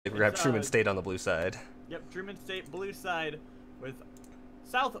grab Truman State on the blue side. Yep, Truman State blue side with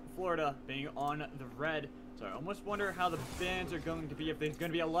South Florida being on the red. So I almost wonder how the bans are going to be, if there's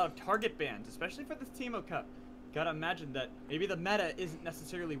going to be a lot of target bans, especially for this Teemo Cup. Gotta imagine that maybe the meta isn't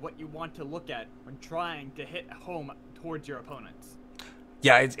necessarily what you want to look at when trying to hit home towards your opponents.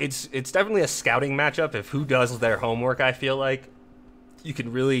 Yeah, it's definitely a scouting matchup. If who does their homework, I feel like you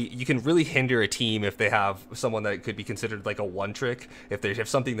can really hinder a team if they have someone that could be considered like a one trick. If they have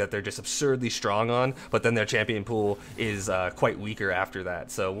something that they're just absurdly strong on, but then their champion pool is quite weaker after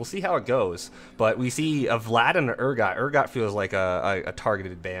that. So we'll see how it goes. But we see a Vlad and an Urgot. Urgot feels like a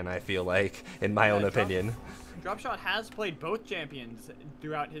targeted ban, I feel like, in my own opinion. Dropshot has played both champions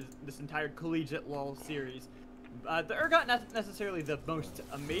throughout this entire collegiate LoL series. The Urgot not necessarily the most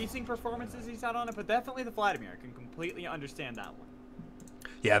amazing performances he's had on it, but definitely the Vladimir. I can completely understand that one.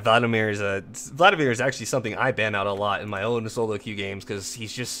 Yeah, Vladimir is actually something I ban out a lot in my own solo queue games because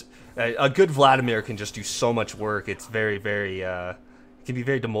he's just a good Vladimir can just do so much work. It's very it can be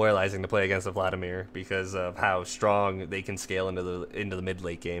very demoralizing to play against a Vladimir because of how strong they can scale into the mid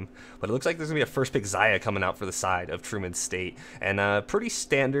late game. But it looks like there's gonna be a first pick Xayah coming out for the side of Truman State, and pretty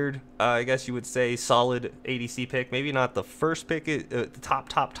standard, I guess you would say, solid ADC pick. Maybe not the first pick, the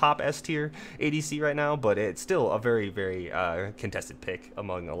top S tier ADC right now, but it's still a very contested pick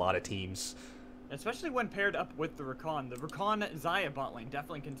among a lot of teams. Especially when paired up with the Rakan. The Rakan Xayah bot lane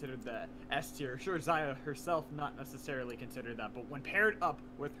definitely considered the S tier. Sure, Xayah herself not necessarily considered that, but when paired up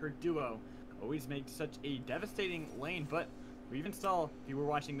with her duo, always makes such a devastating lane. But we even saw, if you were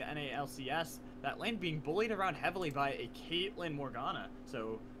watching the NALCS, that lane being bullied around heavily by a Caitlyn Morgana.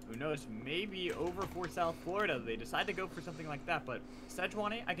 So who knows, maybe over for South Florida, they decide to go for something like that. But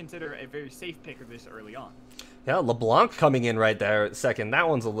Sejuani, I consider a very safe pick of this early on. Yeah, LeBlanc coming in right there second. That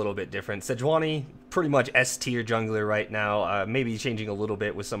one's a little bit different. Sejuani, pretty much S-tier jungler right now. Maybe changing a little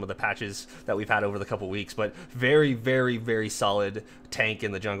bit with some of the patches that we've had over the couple weeks, but very solid tank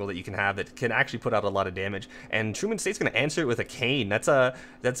in the jungle that you can have that can actually put out a lot of damage. And Truman State's going to answer it with a Kayn.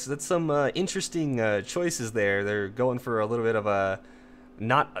 That's some interesting choices there. They're going for a little bit of a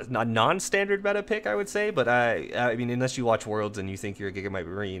not non-standard meta pick, I would say, but I mean, unless you watch Worlds and you think you're a Gigamite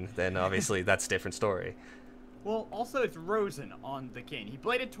Marine, then obviously that's a different story. Well, also it's Rosen on the Kayn. He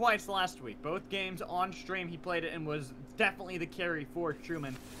played it twice last week. Both games on stream he played it and was definitely the carry for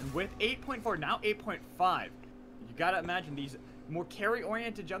Truman. And with 8.4, now 8.5, you gotta imagine these more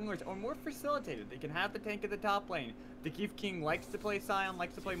carry-oriented junglers are more facilitated. They can have the tank at the top lane. The Keith King likes to play Sion,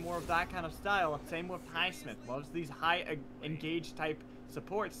 likes to play more of that kind of style. Same with Highsmith, loves these high engaged type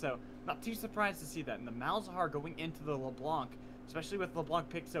supports. So not too surprised to see that. And the Malzahar going into the LeBlanc, especially with LeBlanc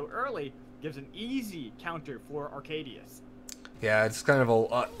picked so early, gives an easy counter for Arcadius. Yeah, it's kind of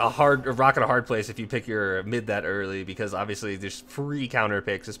a rock at a hard place if you pick your mid that early, because obviously there's free counter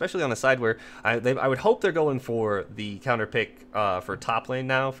picks, especially on the side where I would hope they're going for the counter pick for top lane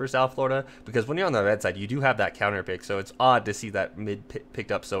now for South Florida, because when you're on the red side, you do have that counter pick, so it's odd to see that mid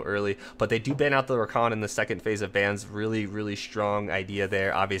picked up so early. But they do ban out the Rakan in the second phase of bans. Really strong idea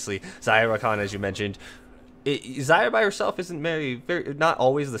there. Obviously, Xayah Rakan, as you mentioned. Xayah by herself isn't very not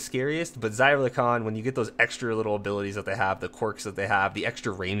always the scariest, but Xayah Rakan, when you get those extra little abilities that they have, the quirks that they have, the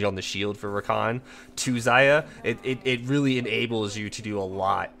extra range on the shield for Rakan to Xayah, it really enables you to do a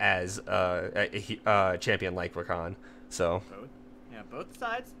lot as a champion like Rakan. So both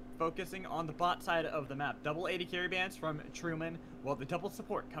sides focusing on the bot side of the map. Double 80 carry bans from Truman, while the double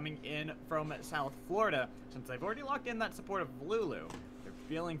support coming in from South Florida. Since they've already locked in that support of Lulu, they're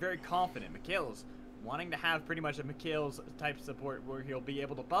feeling very confident. Mikhail's wanting to have pretty much a Mikhail's type support where he'll be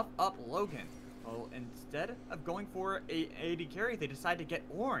able to buff up Logan. Well, instead of going for a AD carry, they decide to get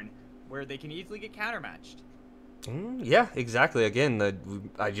Ornn, where they can easily get countermatched. Yeah, exactly. Again,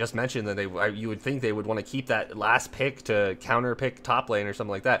 I just mentioned that you would think they would want to keep that last pick to counter pick top lane or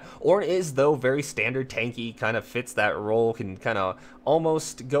something like that. Ornn is, though, very standard tanky, kind of fits that role, can kind of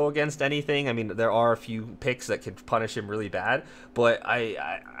almost go against anything. I mean, there are a few picks that could punish him really bad, but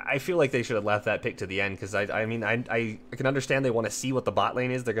I feel like they should have left that pick to the end, because I mean, I can understand they want to see what the bot lane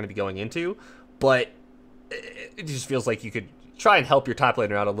is they're going to be going into, but it just feels like you could try and help your top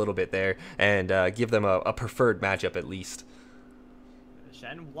laner out a little bit there and give them a preferred matchup at least.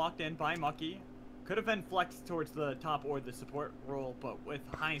 Shen locked in by Mucky. Could have been flexed towards the top or the support role, but with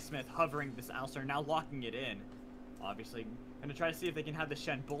Highsmith hovering this Alistar, now locking it in. Obviously, going to try to see if they can have the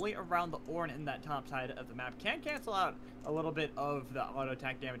Shen bully around the Ornn in that top side of the map. Can cancel out a little bit of the auto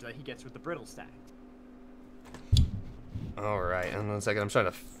attack damage that he gets with the Brittle stack. All right, and 1 second. I'm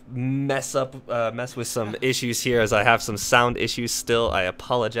trying to mess with some issues here as I have some sound issues still. I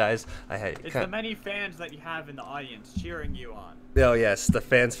apologize. It's the many fans that you have in the audience cheering you on. Oh yes, the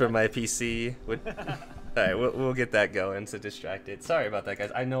fans from my PC would. All right, we'll get that going to distract it. Sorry about that,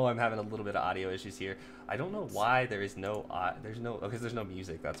 guys. I know I'm having a little bit of audio issues here. I don't know why there's no because there's no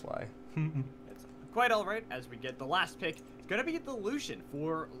music. That's why. It's quite all right as we get the last pick. It's gonna be the Lucian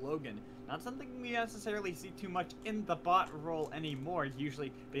for Logan. Not something we necessarily see too much in the bot role anymore,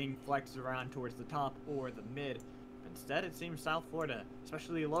 usually being flexed around towards the top or the mid. Instead, it seems South Florida,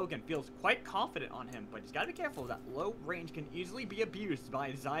 especially Logan, feels quite confident on him, but he's got to be careful. That low range can easily be abused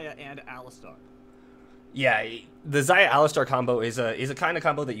by Xayah and Alistar. Yeah, the Xayah Alistar combo is a kind of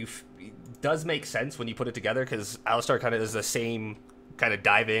combo that does make sense when you put it together, because Alistar kind of is the same kind of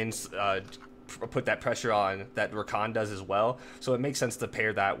dive in, put that pressure on that Rakan does as well. So it makes sense to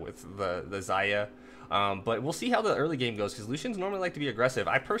pair that with the Xayah. But we'll see how the early game goes, because Lucians normally like to be aggressive.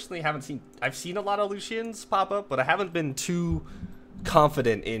 I personally haven't seen... I've seen a lot of Lucians pop up, but I haven't been too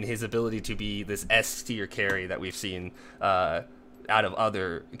confident in his ability to be this S tier carry that we've seen out of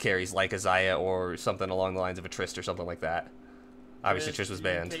other carries like a Xayah or something along the lines of a Trist or something like that. Obviously, Trist was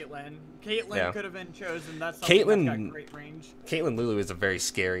banned. Caitlyn could have been chosen. That's something that's got great range. Caitlyn Lulu is a very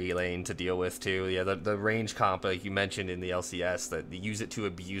scary lane to deal with, too. Yeah, the range comp, like you mentioned in the LCS, that you use it to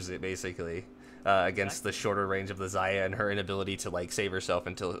abuse it, basically. Against the shorter range of the Xayah and her inability to like save herself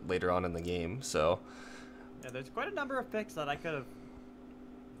until later on in the game. So yeah, there's quite a number of picks that I could have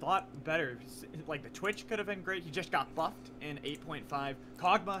thought better. Like the Twitch could have been great. He just got buffed in 8.5.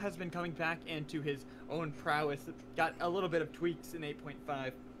 Kog'Maw has been coming back into his own prowess. Got a little bit of tweaks in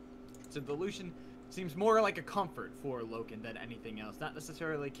 8.5. So the Lucian seems more like a comfort for Logan than anything else. Not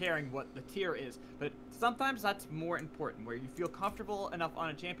necessarily caring what the tier is, but sometimes that's more important, where you feel comfortable enough on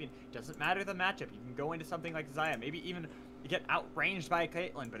a champion. Doesn't matter the matchup. You can go into something like Xayah, maybe even you get outranged by a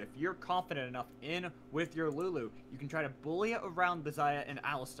Caitlyn, but if you're confident enough in with your Lulu, you can try to bully it around the Xayah and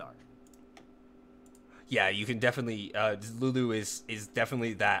Alistar. Yeah, you can definitely... Lulu is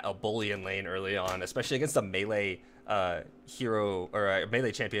definitely a bullying lane early on, especially against a melee hero or a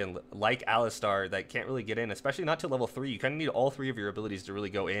melee champion like Alistar that can't really get in, especially not to level 3. You kind of need all 3 of your abilities to really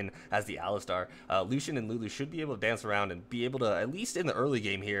go in as the Alistar. Lucian and Lulu should be able to dance around and be able to, at least in the early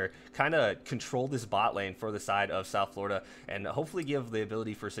game here, kind of control this bot lane for the side of South Florida, and hopefully give the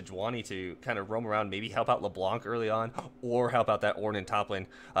ability for Sejuani to kind of roam around, maybe help out LeBlanc early on, or help out that Ornn in top lane.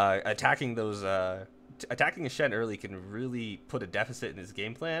 Attacking those... attacking a Shen early can really put a deficit in his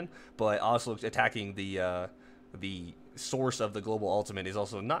game plan, but also attacking the source of the global ultimate is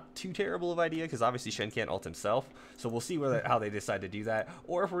also not too terrible of an idea, because obviously Shen can't ult himself. So we'll see how they decide to do that,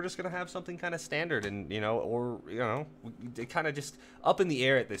 or if we're just gonna have something kind of standard, and kind of just up in the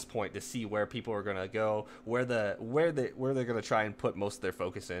air at this point to see where people are gonna go, where they're gonna try and put most of their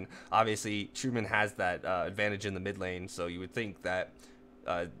focus in. Obviously, Truman has that advantage in the mid lane, so you would think that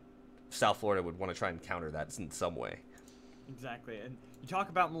South Florida would want to try and counter that in some way. Exactly, and you talk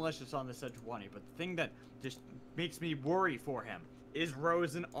about malicious on the Sejuani, but the thing that just makes me worry for him is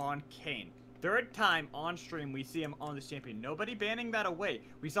Rosen on Kayn. Third time on stream we see him on this champion. Nobody banning that away.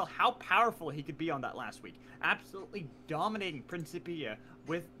 We saw how powerful he could be on that last week. Absolutely dominating Principia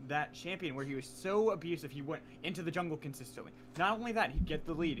with that champion, where he was so abusive. He went into the jungle consistently. Not only that, he'd get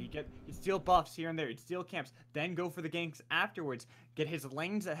the lead. He'd steal buffs here and there. He'd steal camps. Then go for the ganks afterwards. Get his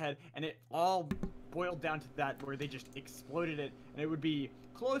lanes ahead. And it all boiled down to that, where they just exploded it. And it would be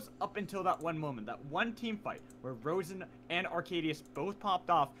close up until that one moment. That one team fight where Rosen and Arcadius both popped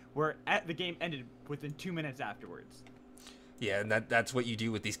off, where the game ended within 2 minutes afterwards. Yeah, and that's what you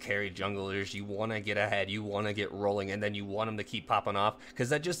do with these carry junglers. You want to get ahead, you want to get rolling, and then you want them to keep popping off, because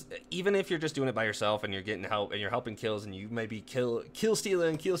that just, even if you're just doing it by yourself and you're getting help and you're helping kills and you may be kill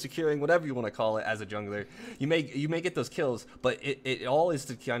stealing, kill securing, whatever you want to call it as a jungler, you may get those kills, but it all is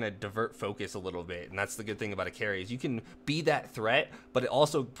to kind of divert focus a little bit. And that's the good thing about a carry, is you can be that threat, but it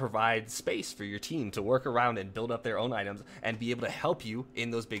also provides space for your team to work around and build up their own items and be able to help you in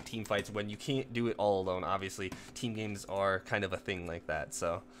those big team fights when you can't do it all alone. Obviously, team games are kind of a thing like that.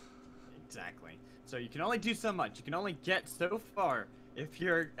 So exactly, so you can only do so much. You can only get so far if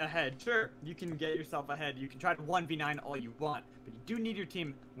you're ahead. Sure, you can get yourself ahead, you can try to 1v9 all you want, but you do need your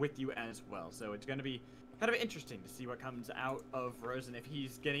team with you as well. So it's going to be kind of interesting to see what comes out of Rosen, if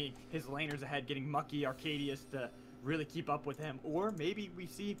he's getting his laners ahead, getting Mucky, Arcadius to really keep up with him, or maybe we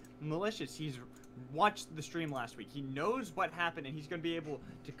see Malicious. He's watched the stream last week. He knows what happened, and he's going to be able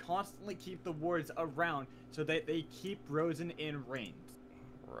to constantly keep the wards around so that they keep Rosen in range.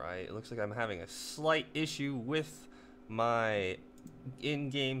 Right, it looks like I'm having a slight issue with my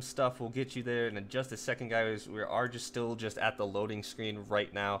in-game stuff will get you there in just a second, guys. We are still just at the loading screen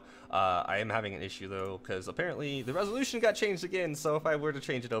right now. I am having an issue though, because apparently the resolution got changed again, so if I were to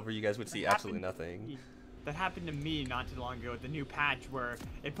change it over, you guys would see absolutely nothing. That happened to me not too long ago with the new patch where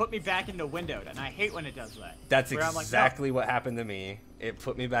it put me back into windowed, and I hate when it does that. That's exactly what happened to me. It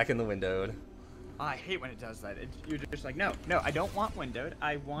put me back in the windowed. I hate when it does that. You're just like, no, I don't want windowed.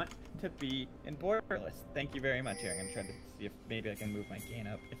 I want to be in borderless. Thank you very much, Eric. I'm trying to see if maybe I can move my gain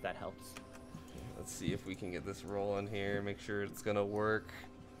up, if that helps. Let's see if we can get this rolling here. Make sure it's gonna work.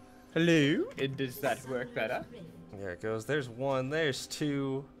 Hello? Does that work better? There it goes. There's one. There's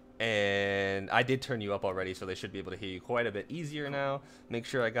two. And I did turn you up already, so they should be able to hear you quite a bit easier now. Make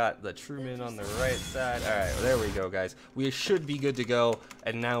sure I got the Truman on the right side. All right, there we go, guys. We should be good to go,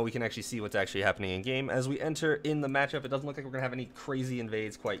 and now we can actually see what's actually happening in game. As we enter in the matchup, it doesn't look like we're gonna have any crazy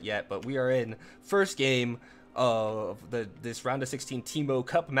invades quite yet, but we are in first game of this round of 16 Teemo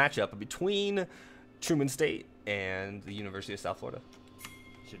Cup matchup between Truman State and the University of South Florida.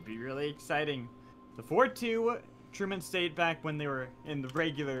 Should be really exciting. The 4-2 Truman State back when they were in the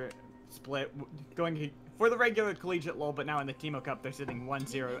regular split, going for the regular collegiate lull, but now in the Teemo Cup they're sitting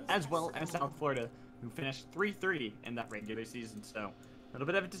 1-0, as well as South Florida, who finished 3-3 in that regular season. So a little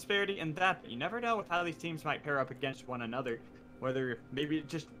bit of a disparity in that, but you never know with how these teams might pair up against one another, whether maybe it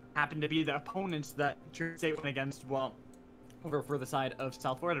just happened to be the opponents that Truman State went against, well, over for the side of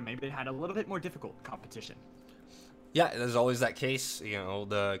South Florida, maybe they had a little bit more difficult competition. Yeah, there's always that case, you know,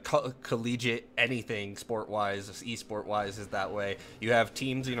 the collegiate anything sport-wise, esport-wise is that way. You have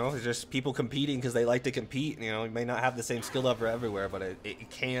teams, you know, it's just people competing because they like to compete. You know, you may not have the same skill level everywhere, but it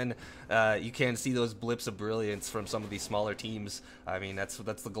can, you can see those blips of brilliance from some of these smaller teams. I mean, that's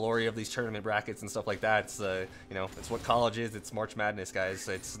the glory of these tournament brackets and stuff like that. It's, you know, it's what college is. It's March Madness, guys.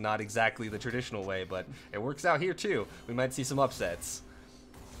 It's not exactly the traditional way, but it works out here too. We might see some upsets.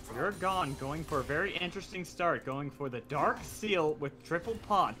 You're gone, going for a very interesting start, going for the Dark Seal with triple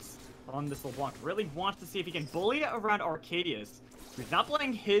pots on this LeBlanc. Really wants to see if he can bully it around Arcadius. He's not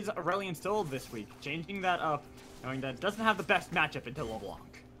playing his Aurelian Soul this week, changing that up, knowing that it doesn't have the best matchup into LeBlanc.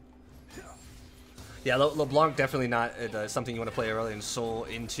 Yeah, LeBlanc definitely not something you want to play Aurelian Soul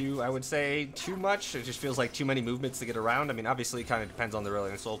into, I would say, too much. It just feels like too many movements to get around. I mean, obviously, it kind of depends on the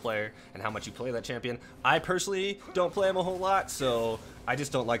Aurelian Soul player and how much you play that champion. I personally don't play him a whole lot, so I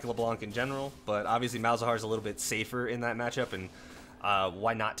just don't like LeBlanc in general. But obviously, Malzahar's a little bit safer in that matchup, and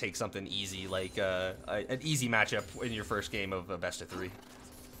why not take something easy, like an easy matchup in your first game of a best-of-3?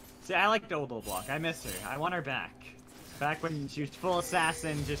 See, I like the old LeBlanc. I miss her. I want her back. Back when she was full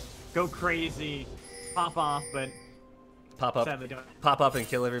assassin, just go crazy. Pop off, but pop up and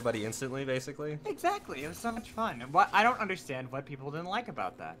kill everybody instantly, basically. Exactly, it was so much fun. I don't understand what people didn't like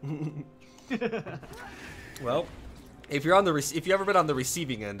about that. Well, if you're on the if you ever been on the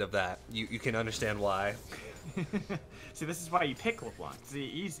receiving end of that, you can understand why. See, this is why you pick LeBlanc. See,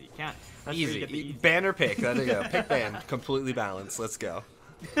 easy, can't. Easy. Ban or pick. There you go. Pick ban. Completely balanced. Let's go.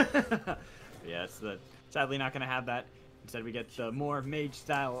 Yeah, it's sadly not gonna have that. Instead, we get the more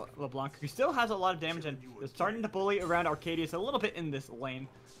mage-style LeBlanc, who still has a lot of damage and is starting to bully around Arcadius a little bit in this lane.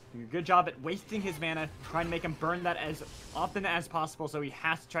 Doing a good job at wasting his mana, trying to make him burn that as often as possible, so he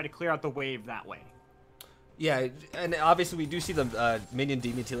has to try to clear out the wave that way. Yeah, and obviously we do see the minion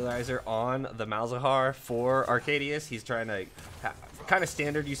dematerializer on the Malzahar for Arcadius. He's trying to, kind of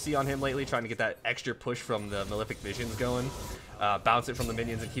standard you see on him lately, trying to get that extra push from the Malefic Visions going. Bounce it from the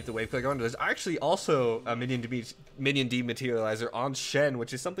minions and keep the wave clear going. There's actually also a minion dematerializer on Shen,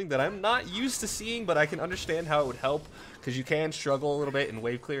 which is something that I'm not used to seeing, but I can understand how it would help, because you can struggle a little bit in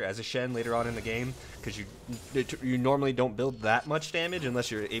wave clear as a Shen later on in the game, because you normally don't build that much damage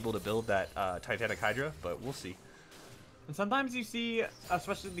unless you're able to build that Titanic Hydra, but we'll see. And sometimes you see,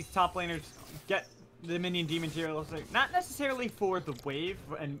 especially these top laners, get the minion dematerializer, not necessarily for the wave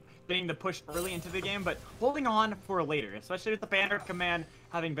and getting the push early into the game, but holding on for later, especially with the Banner Command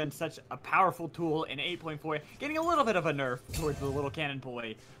having been such a powerful tool in 8.4, getting a little bit of a nerf towards the little cannon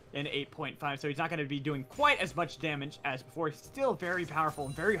boy in 8.5, so he's not going to be doing quite as much damage as before. He's still very powerful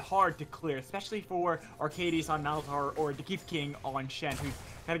and very hard to clear, especially for Arcadius on Malzahar or the Keith King on Shen, who's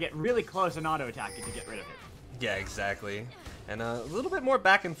got to get really close and auto-attack it to get rid of it. Yeah, exactly. And a little bit more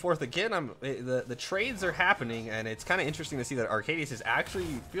back and forth again. The trades are happening, and it's kind of interesting to see that Arcadius is actually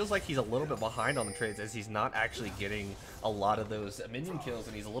feels like he's a little bit behind on the trades, as he's not actually getting a lot of those minion kills,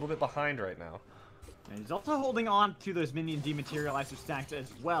 and he's a little bit behind right now. And he's also holding on to those minion dematerializer stacks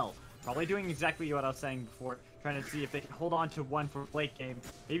as well. Probably doing exactly what I was saying before, trying to see if they can hold on to one for late game.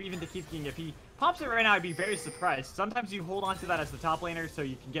 Maybe even to Keith King. If he pops it right now, I'd be very surprised. Sometimes you hold on to that as the top laner so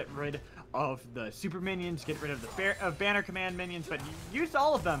you can get rid of the super minions, get rid of the banner command minions, but he used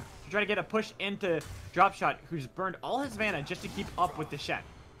all of them to try to get a push into Dropshot, who's burned all his mana just to keep up with the Shen.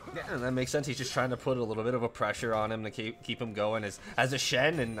 Yeah, and that makes sense. He's just trying to put a little bit of a pressure on him to keep him going as a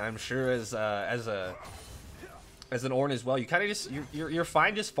Shen, and I'm sure as an Ornn as well. You kind of just you're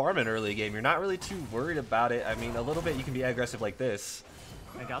fine just farming early game. You're not really too worried about it. I mean, a little bit you can be aggressive like this.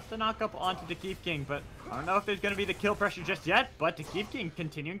 I got the knock up onto the Keep King, but I don't know if there's going to be the kill pressure just yet. But the Keep King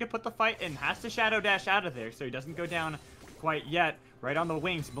continuing to put the fight in, has to Shadow Dash out of there, so he doesn't go down quite yet. Right on the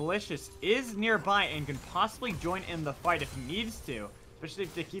wings, Malicious is nearby and can possibly join in the fight if he needs to, especially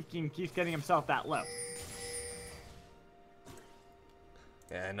if the Keep King keeps getting himself that low.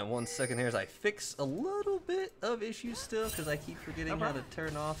 Yeah, and 1 second here as I fix a little bit of issues still, because I keep forgetting how to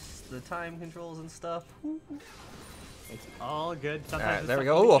turn off the time controls and stuff. It's all good. Sometimes there we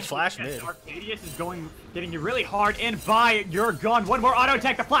go. Ooh, a flash mid. Arcadius is getting you really hard in by your gun. One more auto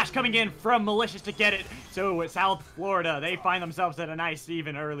attack. The flash coming in from Malicious to get it. So South Florida, they find themselves at a nice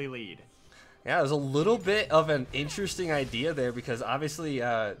even early lead. Yeah, it was a little bit of an interesting idea there because obviously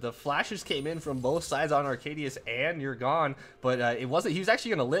the flashes came in from both sides on Arcadius and You're Gone, but it wasn't. He was actually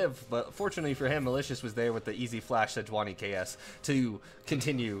going to live, but fortunately for him, Malicious was there with the easy flash Sejuani KS to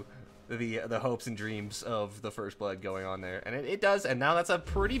continue the hopes and dreams of the First Blood going on there, and it does. And now that's a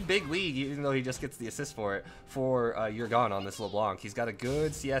pretty big lead, even though he just gets the assist for it for You're Gone on this LeBlanc. He's got a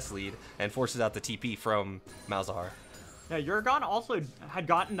good CS lead and forces out the TP from Malzahar. Yeah, Yurgon also had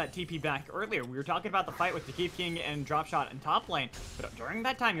gotten that TP back earlier. We were talking about the fight with the Keep King and Dropshot in top lane, but during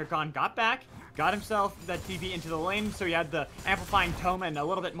that time, Yurgon got back, got himself that TP into the lane, so he had the Amplifying Tome and a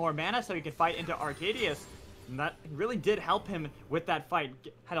little bit more mana so he could fight into Arcadius. And that really did help him with that fight.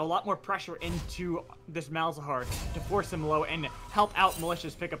 Had a lot more pressure into this Malzahar to force him low and help out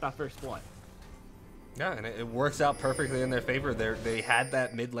Malicious pick up that first blood. Yeah, and it works out perfectly in their favor. They had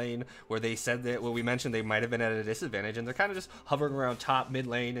that mid lane where they said that, well, we mentioned they might have been at a disadvantage, and they're kind of just hovering around top mid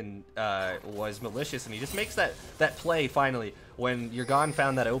lane, and was Malicious, and he just makes that play finally when You're Gone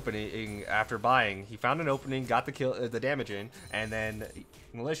found that opening after buying. He found an opening, got the kill, the damage in, and then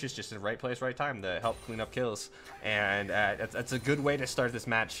Malicious just in the right place, right time to help clean up kills, and that's a good way to start this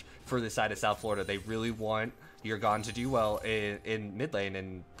match for the side of South Florida. They really want You're Gone to do well in mid lane,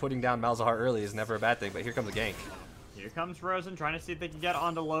 and putting down Malzahar early is never a bad thing, but here comes a gank. Here comes Rosen trying to see if they can get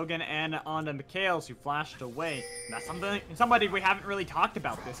onto Logan and onto Mikhails, who flashed away. Now somebody we haven't really talked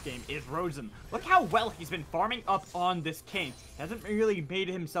about this game is Rosen. Look how well he's been farming up on this King. He hasn't really made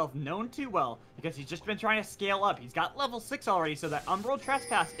himself known too well because he's just been trying to scale up. He's got level 6 already, so that Umbral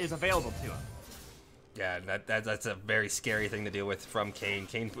Trespass is available to him. Yeah, that's a very scary thing to deal with from Kayn.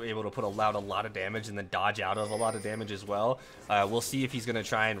 Kayn's able to put out a lot of damage and then dodge out of a lot of damage as well. We'll see if he's going to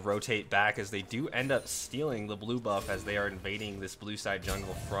try and rotate back, as they do end up stealing the blue buff as they are invading this blue side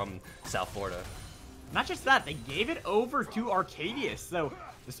jungle from South Florida. Not just that, they gave it over to Arcadius. So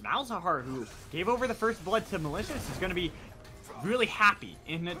this Malzahar, who gave over the first blood to Malicious, is going to be really happy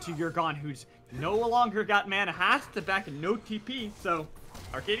into You're Gone, who's no longer got mana, has to back and no TP, so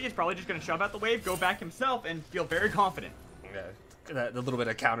Arcadius is probably just going to shove out the wave, go back himself, and feel very confident. Yeah, the little bit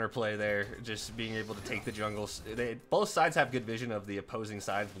of counterplay there, just being able to take the jungles. Both sides have good vision of the opposing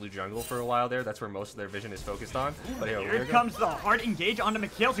side's blue jungle for a while there. That's where most of their vision is focused on. But here comes the hard engage onto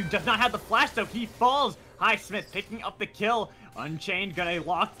Mikhails, who does not have the flash, so he falls. Highsmith picking up the kill. Unchained gonna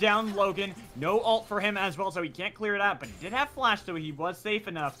lock down Logan. No ult for him as well, so he can't clear it out, but he did have flash, so he was safe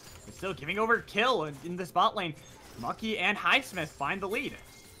enough. But still giving over kill in the spot lane. Mucky and Highsmith find the lead.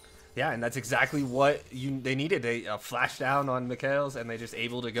 Yeah, and that's exactly what they needed. A flash down on Mikhails, and they just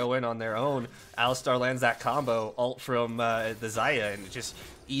able to go in on their own. Alistar lands that combo, ult from the Xayah, and just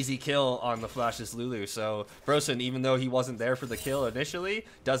easy kill on the flashless Lulu. So Brosen, even though he wasn't there for the kill initially,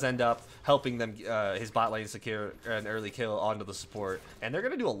 does end up helping them, his bot lane, secure an early kill onto the support. And they're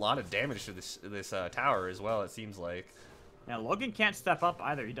going to do a lot of damage to this tower as well, it seems like. Yeah, Logan can't step up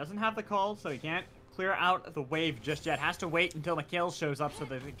either. He doesn't have the call, so he can't clear out the wave just yet. Has to wait until Mikhails shows up so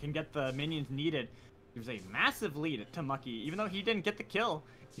that he can get the minions needed. There's a massive lead to Mucky. Even though he didn't get the kill,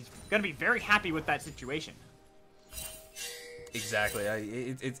 he's going to be very happy with that situation. Exactly.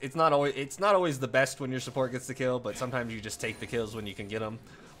 It's not always the best when your support gets the kill, but sometimes you just take the kills when you can get them.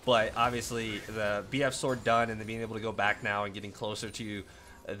 But obviously, the BF sword done, and then being able to go back now and getting closer to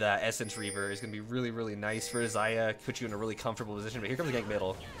the Essence Reaver is going to be really, really nice for Xayah. Put you in a really comfortable position. But here comes the gank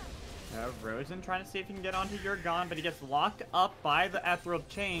middle. Rosen trying to see if he can get onto You're Gone, but he gets locked up by the Ethereal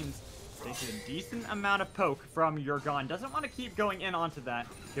Chains. Takes a decent amount of poke from You're Gone. Doesn't want to keep going in onto that.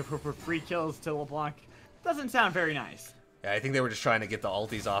 Give her for free kills to LeBlanc. Doesn't sound very nice. Yeah, I think they were just trying to get the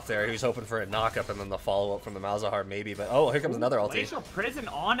ultis off there. He was hoping for a knock-up and then the follow-up from the Malzahar maybe. But, oh, here comes another ulti. Glacial Prison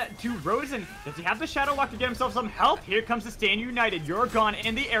on to Rosen. Does he have the Shadow Walk to get himself some help? Here comes the Stand United. You're gone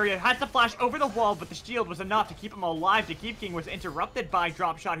in the area. Has to flash over the wall, but the shield was enough to keep him alive. To keep King was interrupted by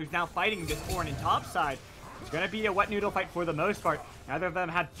Dropshot, who's now fighting this Ornn in top side. It's going to be a wet noodle fight for the most part. Neither of them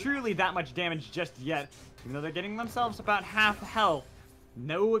have truly that much damage just yet. Even though they're getting themselves about half health.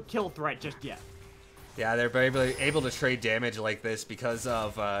 No kill threat just yet. Yeah, they're very able to trade damage like this because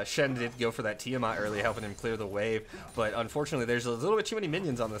of Shen did go for that Tiamat early, helping him clear the wave. But unfortunately, there's a little bit too many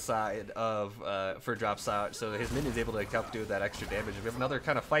minions on the side of for Dropshot, so his minion's able to help do that extra damage. We have another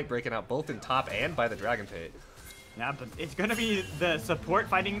kind of fight breaking out both in top and by the Dragon Pit. Yeah, but it's going to be the support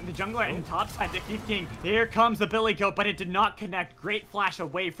fighting the jungler and top side Keith King. Here comes the Billy Goat, but it did not connect. Great flash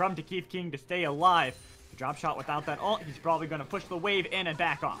away from Keith King to stay alive. The drop shot without that ult, he's probably going to push the wave in and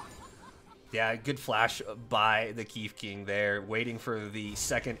back off. Yeah, good flash by the Keith King there, waiting for the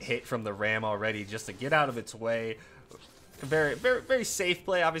second hit from the Ram already just to get out of its way. Very safe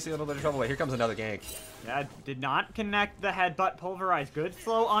play, obviously a little bit of trouble, but here comes another gank. Yeah, did not connect the headbutt pulverize. Good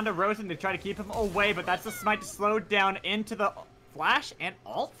slow onto Rosen to try to keep him away, but that's the smite to slow down into the flash and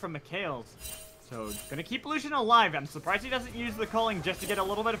ult from Mikhails. So, gonna keep Lucian alive. I'm surprised he doesn't use the culling just to get a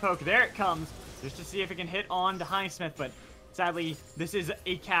little bit of poke. There it comes, just to see if it can hit on to Highsmith, but sadly, this is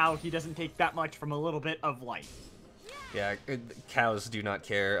a cow. He doesn't take that much from a little bit of light. Yeah, cows do not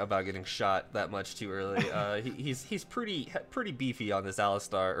care about getting shot that much too early. He's pretty beefy on this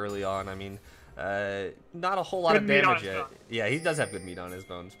Alistar early on. I mean, not a whole lot of damage yet. Yeah, he does have good meat on his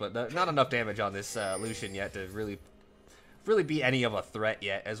bones, but not enough damage on this Lucian yet to really be any of a threat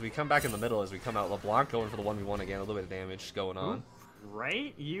yet. As we come back in the middle, as we come out, LeBlanc going for the 1v1 again, a little bit of damage going on. Ooh.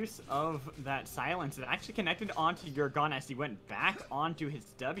 Great use of that silence. It actually connected onto Yurgon as he went back onto his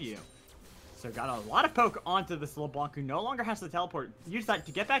W. So got a lot of poke onto this LeBlanc, who no longer has to teleport. Use that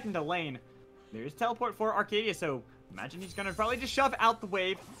to get back into lane. There's teleport for Arcadia, so imagine he's going to probably just shove out the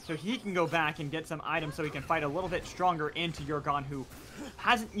wave so he can go back and get some items so he can fight a little bit stronger into Yurgon, who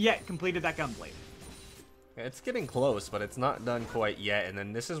hasn't yet completed that Gunblade. It's getting close, but it's not done quite yet. And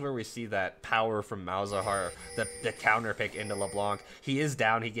then this is where we see that power from Malzahar, the counter pick into LeBlanc. He is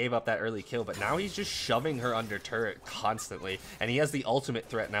down. He gave up that early kill, but now he's just shoving her under turret constantly. And he has the ultimate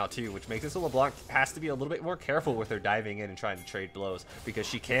threat now, too, which makes it so LeBlanc has to be a little bit more careful with her diving in and trying to trade blows, because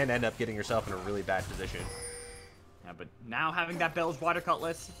she can end up getting herself in a really bad position. Yeah, but now having that Bell's Water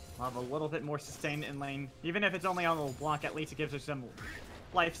Cutlass, will have a little bit more sustain in lane. Even if it's only on LeBlanc, at least it gives her some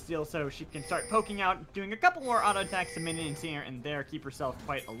life steal, so she can start poking out, doing a couple more auto attacks to minions here and there, keep herself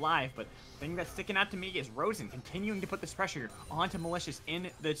quite alive. But the thing that's sticking out to me is Rosen continuing to put this pressure onto Malicious in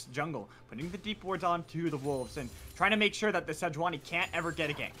this jungle, putting the deep wards onto the wolves and trying to make sure that the Sejuani can't ever get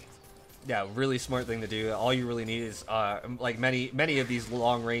a gank. Yeah, really smart thing to do. All you really need is, like many of these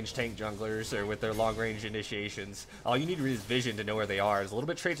long-range tank junglers, or with their long-range initiations, all you need is vision to know where they are. There's a little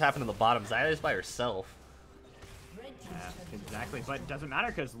bit of trades happen in the bottom. Xayah is by herself. Yeah, exactly, but it doesn't matter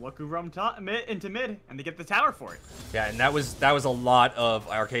because look who roamed into mid, and they get the tower for it. Yeah, and that was a lot of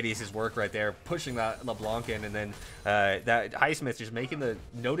Arcadius' work right there, pushing that LeBlanc in, and then that Highsmith just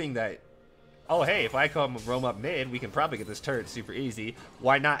noting that, oh hey, if I come roam up mid, we can probably get this turret super easy.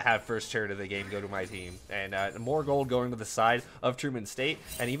 Why not have first turret of the game go to my team? And more gold going to the side of Truman State.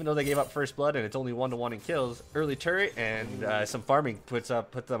 And even though they gave up first blood and it's only 1-to-1 in kills, early turret and some farming put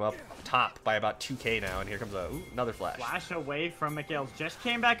them up top by about 2k now. And here comes another flash. Flash away from Mikhails. Just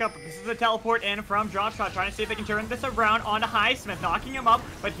came back up. This is a teleport in from Dropshot, trying to see if they can turn this around onto Highsmith, knocking him up.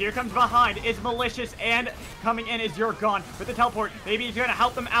 But here comes behind is Malicious, and coming in is Yurgon with the teleport. Maybe he's going to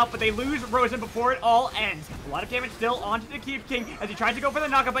help them out, but they lose Rosen before it all ends. A lot of damage still onto the Keith King as he tries to go for the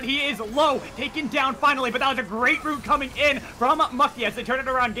knockup, but he is low, taken down finally. But that was a great route coming in from Mucky as they turn it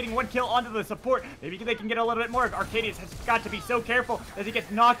around, getting one kill onto the support. Maybe they can get a little bit more. Arcadius has got to be so careful as he gets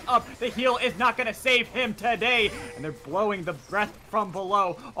knocked up. The heal is not going to save him today, and they're blowing the breath from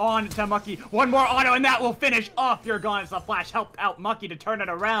below on to Mucky. One more auto, and that will finish off Yurgon as the flash helped out Mucky to turn it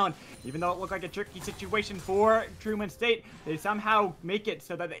around. Even though it looked like a tricky situation for Truman State, they somehow make it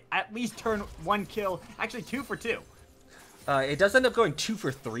so that they at least turn one kill, actually 2 for 2. It does end up going 2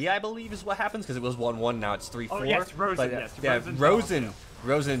 for 3, I believe, is what happens, because it was 1-1, now it's 3-4. Oh, yes, Rosen, but, yes. Yeah,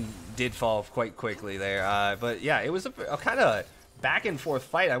 Rosen did fall quite quickly there. But yeah, it was a kind of back and forth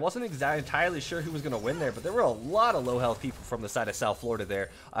fight. I wasn't entirely sure who was going to win there, but there were a lot of low health people from the side of South Florida there.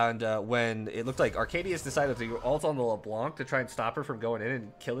 And when it looked like Arcadius decided to ult on the LeBlanc to try and stop her from going in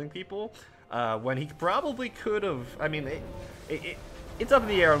and killing people, when he probably could have, I mean, it's up in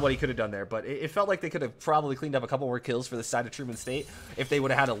the air on what he could have done there, but it felt like they could have probably cleaned up a couple more kills for the side of Truman State if they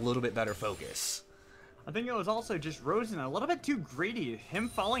would have had a little bit better focus. I think it was also just Rosen a little bit too greedy. Him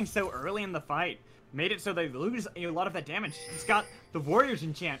falling so early in the fight made it so they lose a lot of that damage. He's got the Warriors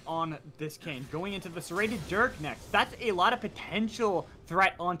enchant on this Kane, going into the Serrated Dirk next. That's a lot of potential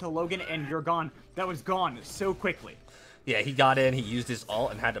threat onto Logan and Yurgon that was gone so quickly. Yeah, he got in, he used his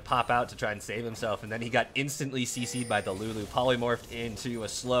ult and had to pop out to try and save himself, and then he got instantly CC'd by the Lulu, polymorphed into a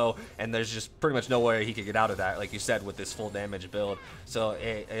slow, and there's just pretty much no way he could get out of that, like you said, with this full damage build. So,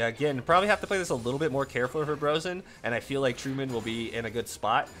 again, probably have to play this a little bit more careful for Brosen, and I feel like Truman will be in a good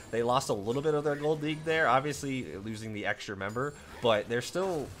spot. They lost a little bit of their gold lead there, obviously losing the extra member, but they're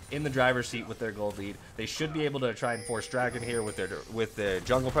still in the driver's seat with their gold lead. They should be able to try and force Dragon here with the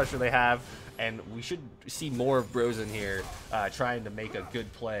jungle pressure they have, and we should see more of Brosen here trying to make a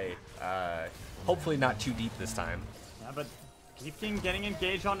good play. Hopefully not too deep this time. Yeah, but Keep King getting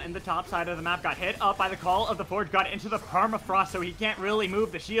engaged on in the top side of the map. Got hit up by the call of the Forge. Got into the permafrost, so he can't really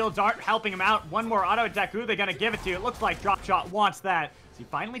move. The shields aren't helping him out. One more auto attack. Who are they going to give it to? It looks like Drop Shot wants that. So he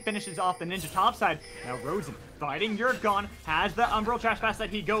finally finishes off the Ninja top side. Now Rosen fighting Yurgon. Has the Umbral Trash Pass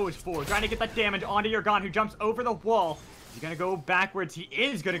that he goes for. Trying to get that damage onto Yurgon, who jumps over the wall. He's going to go backwards. He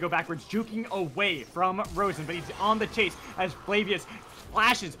is going to go backwards, juking away from Rosen, but he's on the chase as Flavius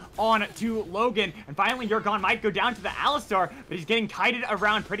flashes on to Logan, and finally Yurgon might go down to the Alistar, but he's getting kited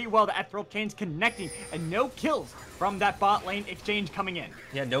around pretty well. The Ethereal Chain's connecting, and no kills from that bot lane exchange coming in.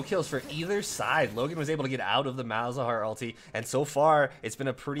 Yeah, no kills for either side. Logan was able to get out of the Malzahar ulti, and so far it's been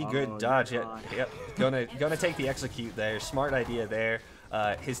a pretty good dodge. Yep, gonna take the execute there. Smart idea there.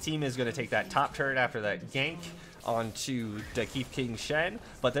 His team is gonna take that top turret after that gank onto the Keep King Shen,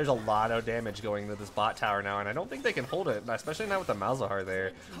 but there's a lot of damage going to this bot tower now, and I don't think they can hold it, especially not with the Malzahar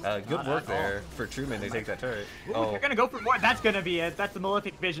there. Good work there for Truman to take that turret. Ooh, they're gonna go for more. That's gonna be it. That's the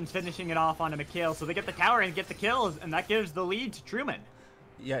Malefic Visions finishing it off onto Mikhail, so they get the tower and get the kills, and that gives the lead to Truman.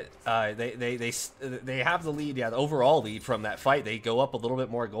 Yeah, they have the lead, the overall lead from that fight. They go up a little bit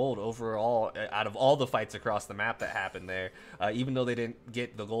more gold overall out of all the fights across the map that happened there. Even though they didn't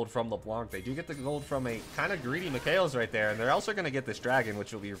get the gold from LeBlanc, they do get the gold from a kind of greedy Mikhail's right there, and they're also going to get this dragon,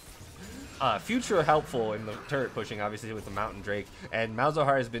 which will be future helpful in the turret pushing, obviously, with the Mountain Drake. And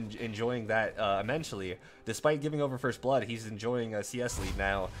Malzahar has been enjoying that immensely. Despite giving over first blood, he's enjoying a CS lead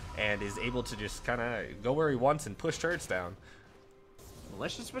now and is able to just kind of go where he wants and push turrets down.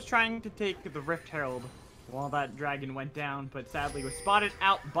 Malicious was trying to take the Rift Herald while that dragon went down, but sadly was spotted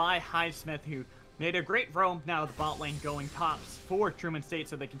out by Highsmith, who made a great roam. Now the bot lane going tops for Truman State,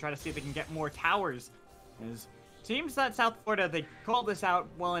 so they can try to see if they can get more towers. It seems that South Florida, they called this out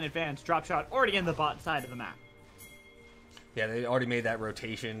well in advance. Drop Shot already in the bot side of the map. Yeah, they already made that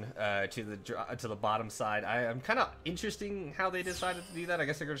rotation to the bottom side. I'm kind of interesting how they decided to do that. I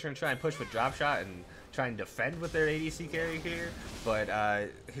guess they're going to try and push with Drop Shot and try and defend with their ADC carry here, but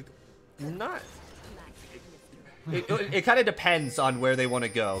not. It kind of depends on where they want to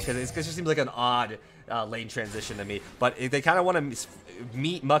go, because it just seems like an odd lane transition to me. But they kind of want to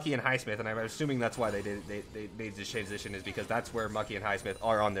meet Mucky and Highsmith, and I'm assuming that's why they made this transition, is because that's where Mucky and Highsmith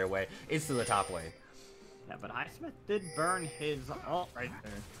are on their way. It's to the top lane. Yeah, but Highsmith did burn his ult right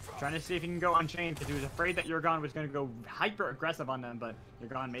there. Trying to see if he can go Unchained, because he was afraid that Yurgon was going to go hyper-aggressive on them, but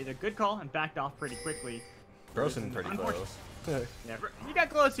Yurgon made a good call and backed off pretty quickly. Brosen pretty close. Yeah, he got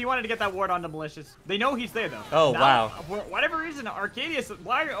close. He wanted to get that ward onto Malicious. They know he's there, though. Oh, now, wow. For whatever reason, Arcadius,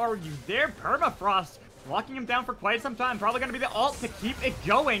 why are you there? Permafrost. Locking him down for quite some time. Probably going to be the ult to keep it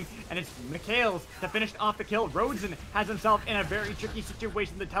going. And it's Mikhail's to finish off the kill. Rosen has himself in a very tricky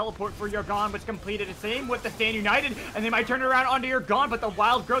situation. The teleport for Yurgon was completed. The same with the Stand United. And they might turn it around onto Yurgon, but the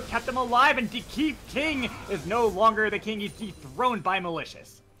Wild Growth kept him alive. And Keep King is no longer the king. He's dethroned by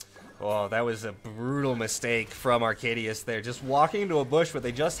Malicious. Oh, that was a brutal mistake from Arcadius there. Just walking into a bush where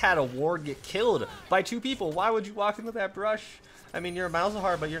they just had a ward get killed by two people. Why would you walk into that brush? I mean, you're a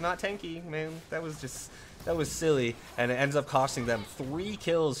Malzahar, but you're not tanky, man. That was silly, and it ends up costing them 3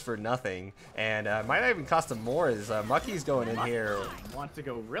 kills for nothing, and might not even cost them more, as Mucky's going in here. Wants to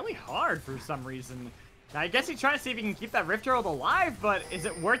go really hard for some reason. Now, I guess he's trying to see if he can keep that Rift Herald alive, but is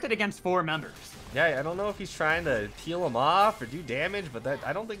it worth it against 4 members? Yeah, I don't know if he's trying to peel him off or do damage, but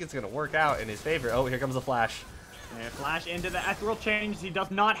I don't think it's going to work out in his favor. Oh, here comes the flash. And flash into the Ethereal Change. He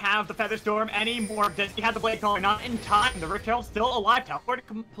does not have the Feather Storm anymore. Does he have the Blade Caller? Not in time. The Rift Herald still alive. Teleport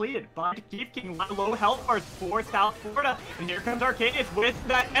completed by Keep King. Low health bars for South Florida. And here comes Arcadius with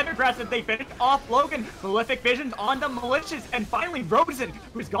that Evergrass as they finish off Logan. Malefic Visions on the Malicious. And finally, Rosen,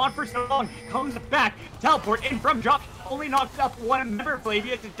 who's gone for so long, comes back. Teleport in from Drop. Only knocks up one member.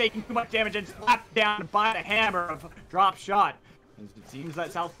 Flavius is taking too much damage and slapped down by the hammer of Drop Shot. It seems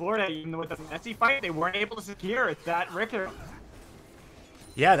that South Florida, even with the messy fight, they weren't able to secure that Richter.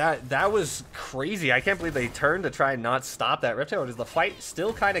 Yeah, that was crazy. I can't believe they turned to try and not stop that Rift Tower. As the fight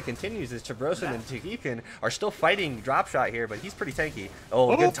still kind of continues, as Chabrosin and Tegeepkin are still fighting drop shot here, but he's pretty tanky.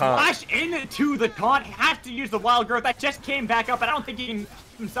 Oh, good taunt. Flash into the taunt. Has to use the wild growth. That just came back up, and I don't think he can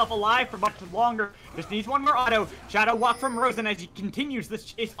keep himself alive for much longer. Just needs one more auto. Shadow walk from Rosen as he continues this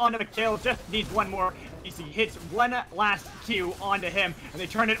chase onto the kill. Just needs one more. He hits one last Q onto him, and they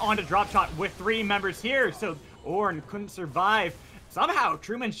turn it onto drop shot with 3 members here. So Ornn couldn't survive. Somehow,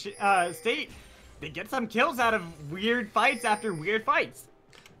 Truman State, they get some kills out of weird fights after weird fights.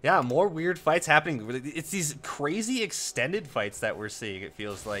 Yeah, more weird fights happening. It's these crazy extended fights that we're seeing, it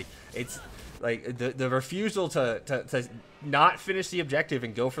feels like. It's like the refusal to not finish the objective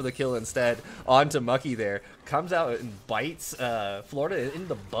and go for the kill instead onto Mucky there comes out and bites Florida in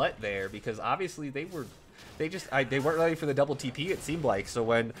the butt there, because obviously they weren't ready for the double TP, it seemed like. So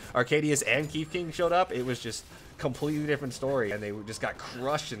when Arcadius and Keith King showed up, it was just completely different story, and they just got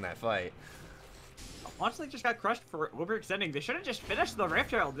crushed in that fight. Honestly, just got crushed for overextending. They should have just finished the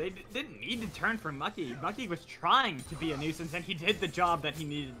Rift Herald. They didn't need to turn for Mucky. Mucky was trying to be a nuisance, and he did the job that he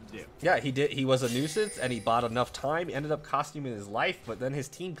needed to do. Yeah, he did. He was a nuisance, and he bought enough time. He ended up costing him his life, but then his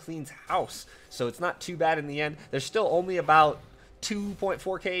team cleans house, so it's not too bad in the end. There's still only about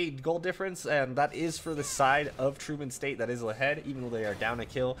 2.4k gold difference, and that is for the side of Truman State that is ahead, even though they are down a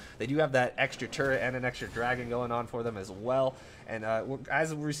kill. They do have that extra turret and an extra dragon going on for them as well. And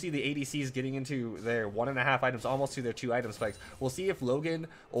as we see the ADCs getting into their 1.5 items, almost to their 2 item spikes, we'll see if Logan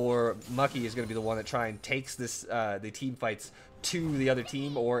or Mucky is going to be the one that try and takes this the team fights to the other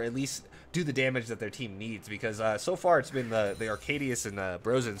team, or at least do the damage that their team needs, because so far it's been the Arcadius and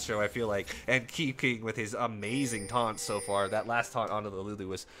Brosen's show, I feel like, and Keith King with his amazing taunts so far. That last taunt onto the Lulu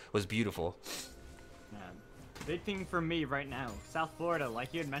was beautiful. Big thing for me right now, South Florida,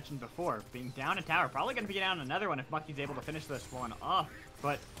 like you had mentioned before, being down a tower, probably going to be down another one if Mucky's able to finish this one off.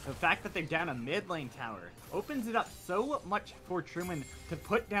 But the fact that they're down a mid lane tower opens it up so much for Truman to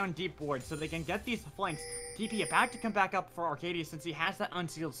put down deep wards so they can get these flanks. TP about to come back up for Arcadius since he has that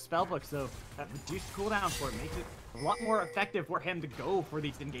unsealed spellbook, so that reduced cooldown for it makes it a lot more effective for him to go for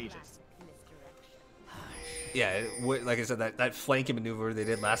these engages. Yeah, like I said, that flanking maneuver they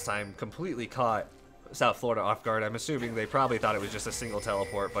did last time completely caught South Florida off guard. I'm assuming they probably thought it was just a single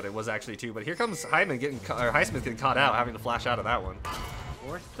teleport, but it was actually 2. But here comes Highsmith getting caught out, having to flash out of that one.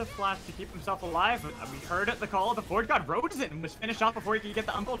 Forced to flash to keep himself alive. We heard at the call of the Forge God. Rosen was finished off before he could get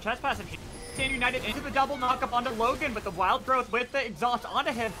the Uncle chest pass, and Stand United into the double knockup onto Logan, but the wild growth with the exhaust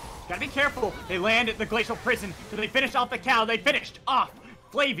onto him. Gotta be careful. They land at the Glacial Prison, so they finish off the cow. They finished off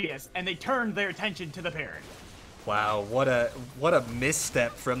Flavius, and they turned their attention to the Baron. Wow, what a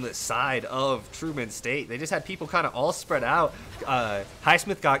misstep from the side of Truman State. They just had people kind of all spread out.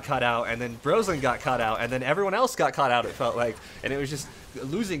 Highsmith got cut out, and then Brosen got cut out, and then everyone else got caught out, it felt like. And it was just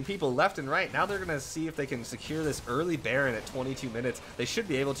losing people left and right. Now they're going to see if they can secure this early Baron at 22 minutes. They should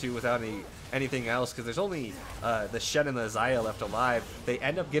be able to without anything else, because there's only the Shen and the Zaya left alive. They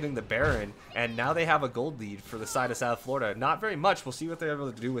end up getting the Baron, and now they have a gold lead for the side of South Florida. Not very much. We'll see what they're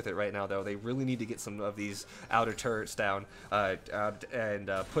able to do with it right now, though. They really need to get some of these outer turrets down and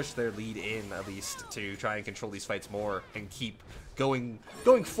push their lead in, at least, to try and control these fights more and keep going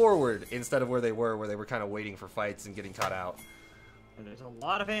forward instead of where they were kind of waiting for fights and getting caught out. And there's a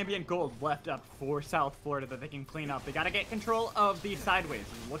lot of ambient gold left up for South Florida that they can clean up. They got to get control of these sideways.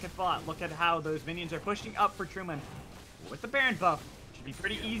 Look at bot. Look at how those minions are pushing up for Truman. With the Baron buff, it should be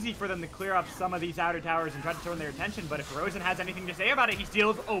pretty easy for them to clear up some of these outer towers and try to turn their attention. But if Rosen has anything to say about it, he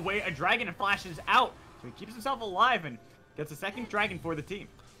steals away a dragon and flashes out. So he keeps himself alive and gets a second dragon for the team.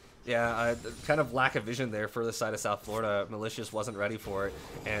 Yeah, kind of lack of vision there for the side of South Florida. Malicious wasn't ready for it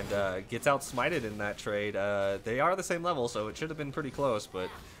and gets outsmited in that trade. They are the same level, so it should have been pretty close, but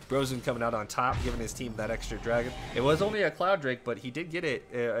Brosen coming out on top, giving his team that extra dragon. It was only a Cloud Drake, but he did get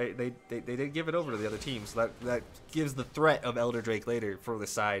it. They did give it over to the other team, so that gives the threat of Elder Drake later for the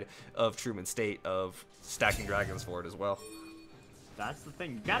side of Truman State of stacking dragons for it as well. That's the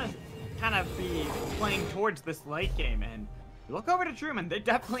thing. You gotta kind of be playing towards this late game, and look over to Truman. They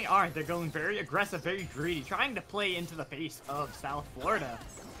definitely are. They're going very aggressive, very greedy, trying to play into the face of South Florida,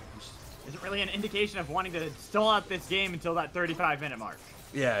 which isn't really an indication of wanting to stall out this game until that 35-minute mark.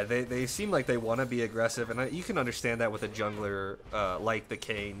 Yeah, they seem like they want to be aggressive, and you can understand that with a jungler like the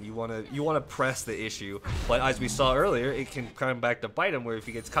Kayn. You want to press the issue, but as we saw earlier, it can come back to bite him. Where if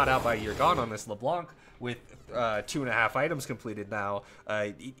he gets caught out by Yergon on this LeBlanc with 2.5 items completed now,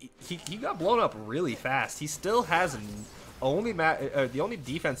 he got blown up really fast. He still has the only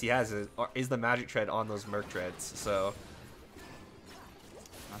defense he has is the magic tread on those merc treads. So,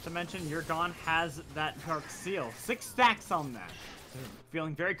 not to mention Yergon has that dark seal, 6 stacks on that.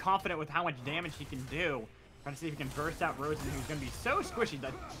 feeling very confident with how much damage he can do. Trying to see if he can burst out Rosen, who's going to be so squishy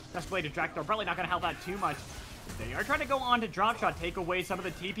that Best-Bladed Dracthor probably not going to help out too much. They are trying to go on to drop shot, take away some of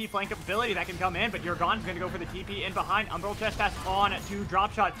the TP flank ability that can come in, but Yurgon's going to go for the TP in behind. Umbral Trespass on to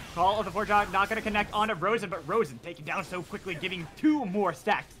drop shot. Call of the Forjog not going to connect onto Rosen, but Rosen taken down so quickly, giving 2 more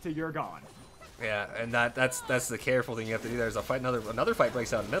stacks to Yurgon. Yeah, and that's the careful thing you have to do. There's a fight, another fight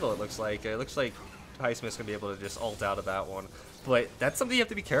breaks out in the middle. It looks like Highsmith's gonna be able to just ult out of that one. But that's something you have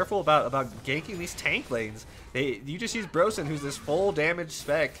to be careful about ganking these tank lanes. You just use Brosen, who's this full damage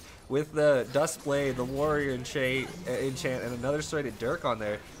spec with the Dustblade, the Warrior enchant, and another serrated Dirk on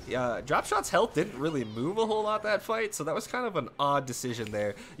there. Dropshot's health didn't really move a whole lot that fight, so that was kind of an odd decision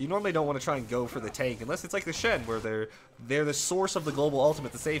there. You normally don't want to try and go for the tank unless it's like the Shen, where they're the source of the global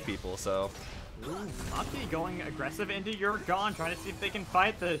ultimate to save people. So. Ooh, Maki going aggressive into Yurgon, trying to see if they can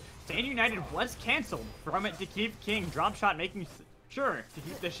fight. The Stand United was canceled from it to keep King. Drop shot making sure to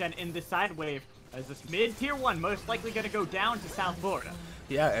keep the Shen in the side wave, as this mid tier 1 most likely going to go down to South Florida.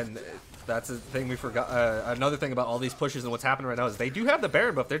 Yeah, and that's the thing we forgot. Another thing about all these pushes and what's happening right now is they do have the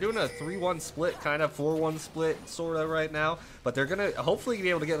Baron buff. They're doing a 3-1 split, kind of 4-1 split, sort of right now. But they're going to hopefully be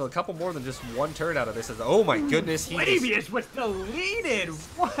able to get a couple more than just 1 turn out of this. Oh my goodness. Flavius was deleted.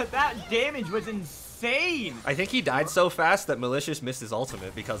 What? That damage was insane. I think he died so fast that Malicious missed his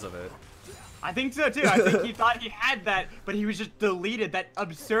ultimate because of it. I think so too. I think he thought he had that, but he was just deleted. That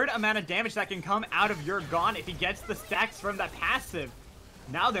absurd amount of damage that can come out of Yurgon if he gets the stacks from that passive.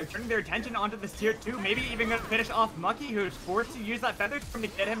 Now they're turning their attention onto this tier 2, maybe even going to finish off Mucky, who's forced to use that Feather Storm to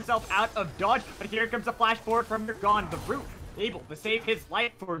get himself out of dodge. But here comes a flash forward from Yurgon, the Root, able to save his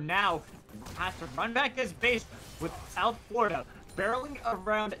life for now. Has to run back his base with South Florida barreling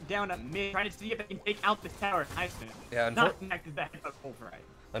around down at mid, trying to see if they can take out this tower. Yeah, not connected that Pulverite.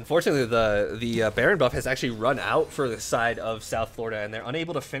 Unfortunately, the Baron buff has actually run out for the side of South Florida, and they're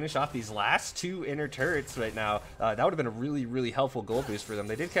unable to finish off these last 2 inner turrets right now. That would have been a really, really helpful gold boost for them.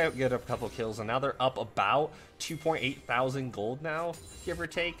 They did get a couple kills, and now they're up about 2.8 thousand gold now, give or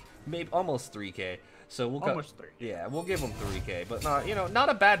take, maybe almost 3K. So we'll almost 3. Yeah, we'll give them 3K, but not not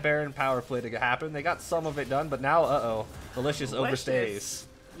a bad Baron power play to happen. They got some of it done, but now Malicious overstays.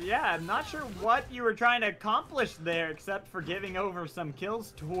 Yeah, I'm not sure what you were trying to accomplish there, except for giving over some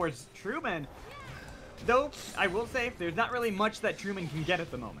kills towards Truman. Though, I will say, there's not really much that Truman can get at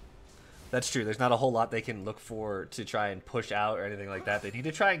the moment. That's true. There's not a whole lot they can look for to try and push out or anything like that. They need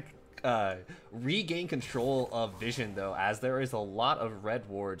to try and regain control of vision, though, as there is a lot of red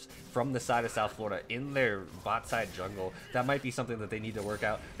wards from the side of South Florida in their bot side jungle. That might be something that they need to work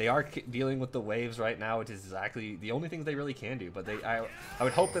out. They are dealing with the waves right now, which is exactly the only thing they really can do, but I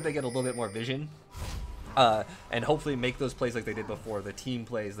would hope that they get a little bit more vision. And hopefully make those plays like they did before, the team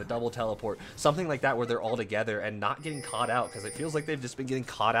plays, the double teleport, something like that where they're all together and not getting caught out, because it feels like they've just been getting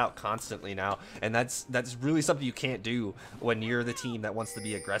caught out constantly now, and that's really something you can't do when you're the team that wants to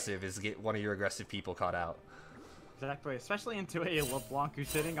be aggressive, is get one of your aggressive people caught out. Exactly, especially into a LeBlanc who's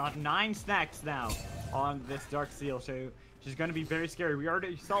sitting on 9 stacks now on this Dark Seal, so she's going to be very scary. We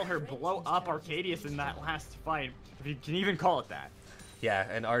already saw her blow up Arcadius in that last fight, if you can even call it that. Yeah,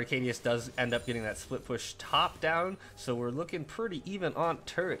 and Arcadius does end up getting that split push top down, so we're looking pretty even on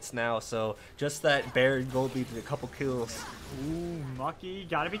turrets now, so just that Baron gold lead to a couple kills. Ooh, Mucky,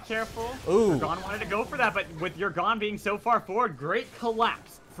 gotta be careful. Ooh. Yurgon wanted to go for that, but with Yurgon being so far forward, great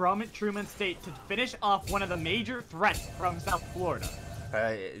collapse from Truman State to finish off one of the major threats from South Florida.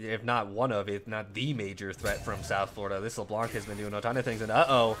 If not the major threat from South Florida. This LeBlanc has been doing a ton of things, and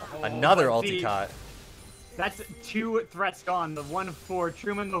another ulti caught. That's 2 threats gone. The one for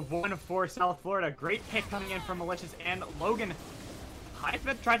Truman, the one for South Florida. Great pick coming in from Malicious and Logan.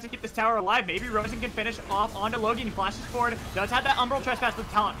 Highsmith tries to keep this tower alive. Maybe Rosen can finish off onto Logan. He flashes forward. Does have that Umbral Trespass with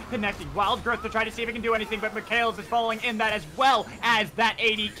talent connecting. Wild Growth to try to see if he can do anything, but Mikhails is following in that as well as that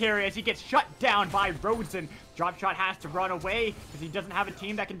AD carry as he gets shut down by Rosen. Drop shot has to run away because he doesn't have a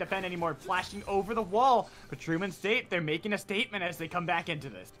team that can defend anymore. Flashing over the wall. But Truman State, they're making a statement as they come back into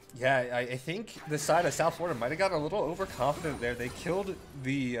this. Yeah, I think the side of South Florida might have gotten a little overconfident there. They killed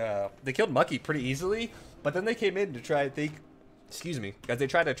Mucky pretty easily, but then they came in to try and think. Excuse me, as they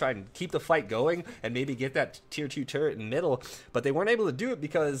try and keep the fight going and maybe get that tier 2 turret in middle, but they weren't able to do it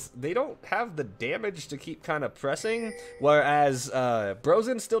because they don't have the damage to keep kind of pressing, whereas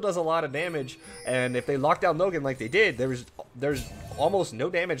Brosen still does a lot of damage, and if they lock down Logan like they did, there's almost no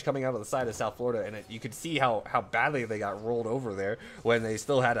damage coming out of the side of South Florida, and you could see how badly they got rolled over there when they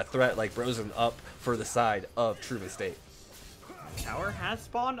still had a threat like Brosen up for the side of Truman State. Tower has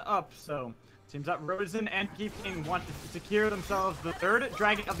spawned up, so Seems that Rosen and King want to secure themselves the third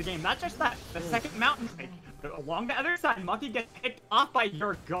dragon of the game. Not just that, the second mountain pick. But along the other side, Mucky gets picked off by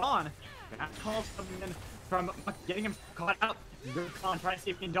You're Gone. That calls something in from Mucky, getting him caught out. You're Gone trying to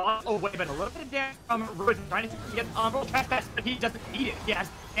see if he can dodge away, but a little bit of damage from Rosen trying to see if he gets on roll trespass, but he doesn't need it. He has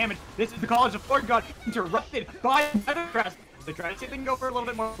damage. This is the College of Ford God interrupted by another press. They try to see if they can go for a little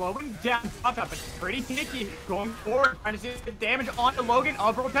bit more, slowing down top up, but pretty sneaky going forward, trying to see the damage onto Logan.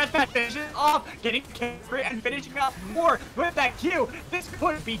 Overall trespass finishes off, getting free and finishing up more with that Q. This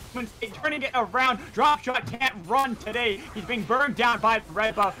could be turning it around. Drop shot can't run today. He's being burned down by the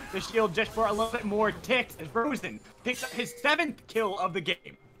red buff. The shield just for a little bit more ticks as Rosen picks up his 7th kill of the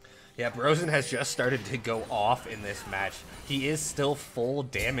game. Yeah, Rosen has just started to go off in this match. He is still full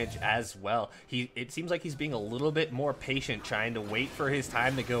damage as well. It seems like he's being a little bit more patient, trying to wait for his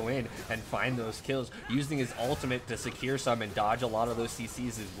time to go in and find those kills, using his ultimate to secure some and dodge a lot of those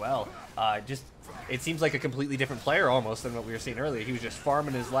CCs as well. It seems like a completely different player almost than what we were seeing earlier. He was just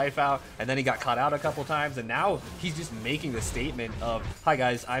farming his life out, and then he got caught out a couple times, and now he's just making the statement of, hi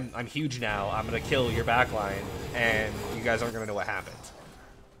guys, I'm huge now, I'm gonna kill your backline, and you guys aren't gonna know what happened.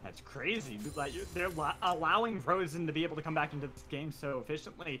 That's crazy. Like, they're allowing Rosen to be able to come back into this game so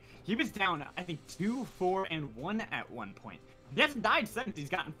efficiently. He was down, I think, 2, 4, and 1 at one point. He hasn't died since. He's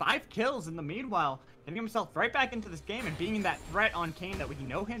gotten 5 kills in the meanwhile, getting himself right back into this game and being that threat on Kane that we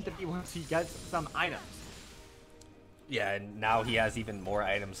know him to be once he gets some items. Yeah, and now he has even more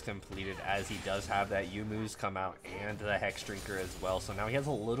items completed as he does have that Yumu's come out and the Hex Drinker as well. So now he has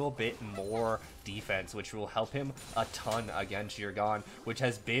a little bit more defense, which will help him a ton against Yurgon, which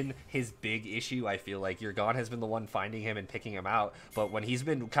has been his big issue. I feel like Yurgon has been the one finding him and picking him out. But when he's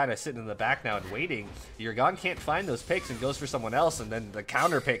been kind of sitting in the back now and waiting, Yurgon can't find those picks and goes for someone else. And then the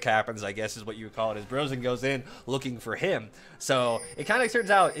counter pick happens, I guess is what you would call it, as Brosen goes in looking for him. So it kind of turns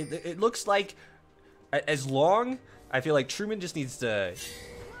out, it looks like as long... I feel like Truman just needs to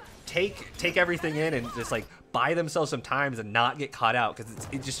take everything in and just like buy themselves some times and not get caught out, because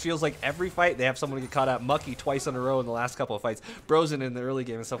it just feels like every fight they have someone get caught out. Mucky twice in a row in the last couple of fights, Brosen in the early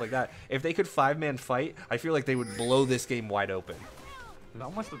game and stuff like that. If they could 5-man fight, I feel like they would blow this game wide open.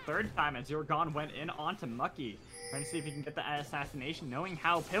 Almost the 3rd time as Yorgon went in onto Mucky, trying to see if he can get the assassination, knowing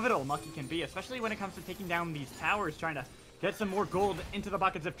how pivotal Mucky can be, especially when it comes to taking down these towers, trying to get some more gold into the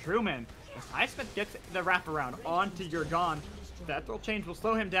buckets of Truman. As Highsmith gets the wraparound onto Yorgon, that throw change will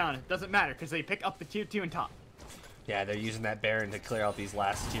slow him down. It doesn't matter because they pick up the tier 2 and top. Yeah, they're using that Baron to clear out these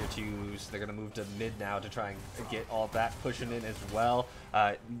last tier 2s. They're going to move to mid now to try and get all that pushing in as well.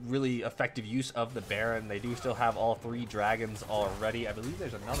 Really effective use of the Baron. They do still have all 3 dragons already. I believe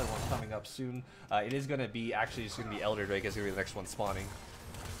there's another one coming up soon. It is going to be, actually, it's going to be Elder Drake is going to be the next one spawning.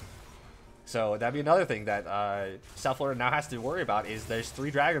 So that'd be another thing that South Florida now has to worry about, is there's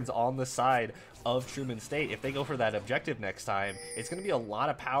 3 dragons on the side of Truman State. If they go for that objective next time, it's going to be a lot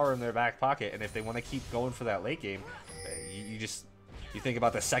of power in their back pocket, and if they want to keep going for that late game, you think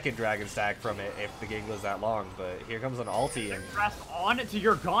about the 2nd dragon stack from it if the game goes that long. But here comes an ulti, and press on to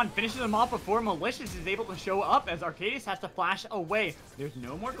Yorgon, finishes him off before Malicious is able to show up, as Arcadius has to flash away. There's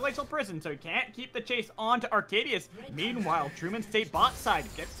no more Glacial Prison, so he can't keep the chase on to Arcadius. Meanwhile, Truman State bot side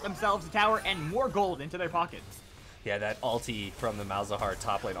gets themselves a tower and more gold into their pockets. Yeah, that ulti from the Malzahar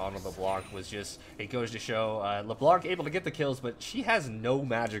top lane onto LeBlanc was just, it goes to show LeBlanc able to get the kills, but she has no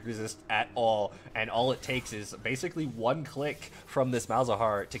magic resist at all, and all it takes is basically 1 click from this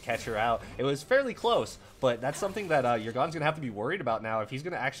Malzahar to catch her out. It was fairly close, but that's something that Yurgon's going to have to be worried about now if he's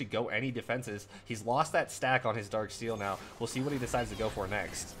going to actually go any defenses. He's lost that stack on his Dark Steel now. We'll see what he decides to go for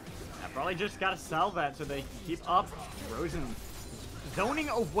next. I probably just got to sell that so they can keep up. Rosen zoning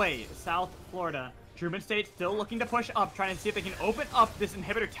away South Florida. Truman State still looking to push up, trying to see if they can open up this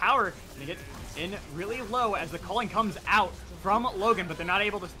inhibitor tower. And they get in really low as the calling comes out from Logan, but they're not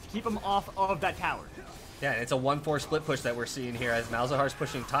able to keep him off of that tower. Yeah, it's a 1-4 split push that we're seeing here as Malzahar's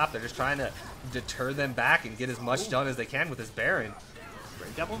pushing top. They're just trying to deter them back and get as much done as they can with this Baron.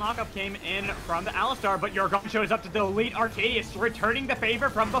 Great double knockup came in from the Alistar, but Yorgon shows up to delete Arcadius, returning the favor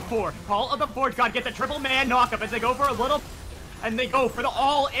from before. Call of the Forge God gets a triple man knockup as they go for a little... and they go for the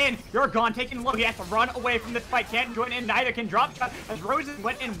all-in. Yorgon taking low. He has to run away from this fight. Can't join in. Neither can drop shot as Rosen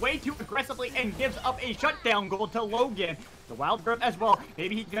went in way too aggressively and gives up a shutdown goal to Logan. The Wild Growth as well.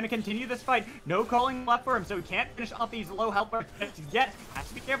 Maybe he's going to continue this fight. No calling left for him, so he can't finish off these low health bars yet. Has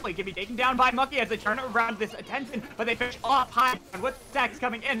to be careful. He can be taken down by Mucky as they turn around this attention, but they finish off high. And with stacks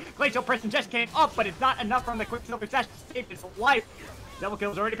coming in, Glacial Prison just came up, but it's not enough from the Quicksilver Sash to save his life. Double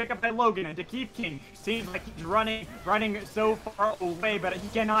kill is already picked up by Logan, and to keep King seems like he's running so far away, but he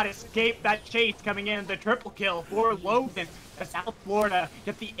cannot escape that chase coming in. The triple kill for Logan. South Florida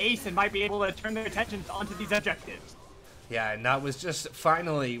get the ace and might be able to turn their attentions onto these objectives. Yeah, and that was just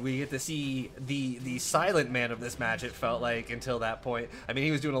finally we get to see the silent man of this match, it felt like, until that point. I mean,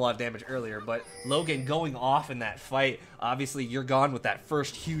 he was doing a lot of damage earlier, but Logan going off in that fight, obviously you're gone with that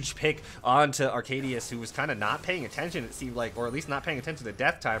first huge pick onto Arcadius, who was kind of not paying attention, it seemed like, or at least not paying attention to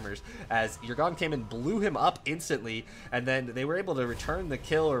death timers, as Yurgon came and blew him up instantly, and then they were able to return the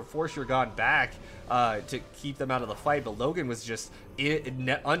kill or force Yurgon back to keep them out of the fight, but Logan was just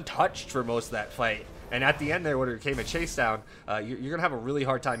untouched for most of that fight. And at the end there, when it came a chase down, you're going to have a really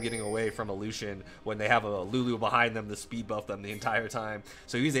hard time getting away from a Lucian when they have a Lulu behind them to speed buff them the entire time.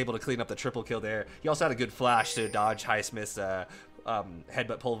 So he was able to clean up the triple kill there. He also had a good flash to dodge Highsmith's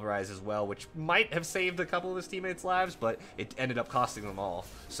headbutt pulverize as well, which might have saved a couple of his teammates' lives, but it ended up costing them all.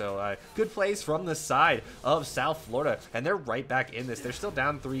 So good plays from the side of South Florida, and they're right back in this. They're still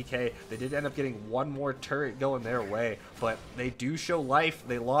down 3K. They did end up getting one more turret going their way, but they do show life.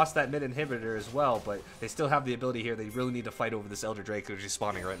 They lost that mid inhibitor as well, but they still have the ability here. They really need to fight over this Elder Drake, who's just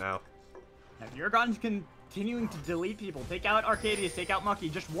spawning right now. Now, Yurgon's continuing to delete people. Take out Arcadius, take out Mucky,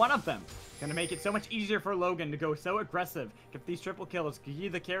 just one of them. Gonna make it so much easier for Logan to go so aggressive. Get these triple kills, be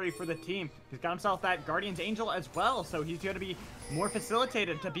the carry for the team. He's got himself that Guardian's Angel as well, so he's gonna be more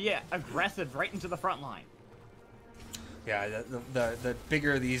facilitated to be aggressive right into the front line. Yeah, the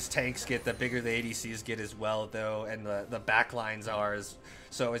bigger these tanks get, the bigger the ADCs get as well, though, and the back lines are.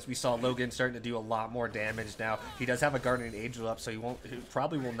 So as we saw, Logan starting to do a lot more damage now. He does have a Guardian Angel up, so he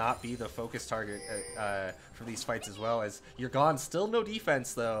probably will not be the focus target for these fights as well. As you're gone, still no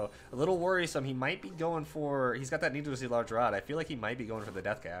defense though. A little worrisome. He might be going for. He's got that needlessly large rod. I feel like he might be going for the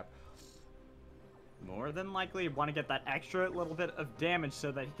death cap. More than likely want to get that extra little bit of damage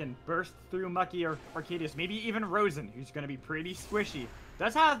so that he can burst through Mucky or Arcadius, maybe even Rosen, who's going to be pretty squishy.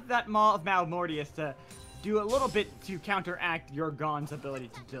 Does have that Maw of Malmortius to do a little bit to counteract Yurgon's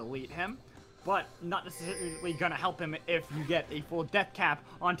ability to delete him, but not necessarily going to help him if you get a full death cap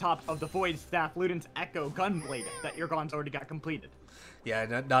on top of the Void Staff Luden's Echo Gunblade that Yurgon's already got completed.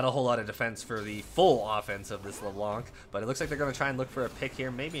 Yeah, not a whole lot of defense for the full offense of this LeBlanc, but it looks like they're going to try and look for a pick here.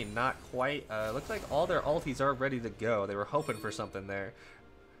 Maybe not quite. Looks like all their ultis are ready to go. They were hoping for something there.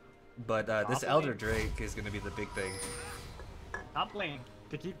 But this Elder Drake is going to be the big thing. Top lane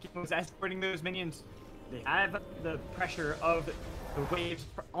to keep escorting those minions. They have the pressure of the waves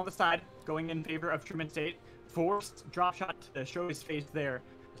on the side going in favor of Truman State. Forced drop shot to show his face there,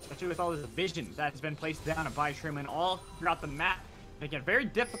 especially with all this vision that has been placed down by Truman all throughout the map. Making it very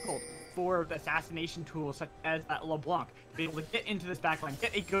difficult for the assassination tools such as that LeBlanc to be able to get into this backline,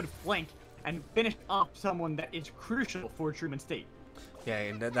 get a good flank, and finish off someone that is crucial for Truman State. Yeah,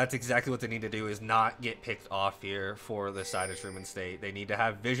 and that's exactly what they need to do, is not get picked off here for the side of Truman State. They need to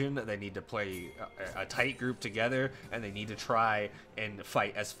have vision, they need to play a tight group together, and they need to try and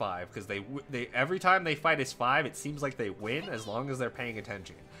fight as 5, because they every time they fight as 5, it seems like they win as long as they're paying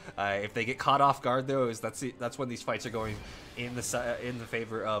attention. If they get caught off guard, though, that's when these fights are going in the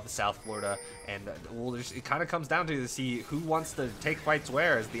favor of South Florida, and it kind of comes down to see who wants to take fights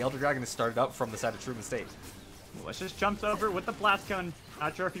where, as the Elder Dragon has started up from the side of Truman State. Malicious jumps over with the blast cone.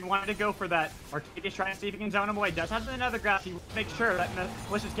 Not sure if he wanted to go for that. Arcadius trying to see if he can zone him away. Does have another grasp. He makes sure that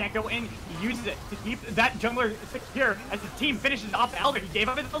Malicious can't go in. He uses it to keep that jungler secure as the team finishes off the Elder. He gave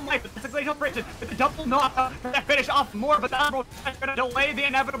up his own life, but that's a glacial prison with the double knock to finish off more, but the Elder is going to delay the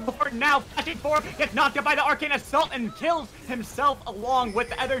inevitable for now. Flashing forward, gets knocked up by the Arcane Assault and kills himself along with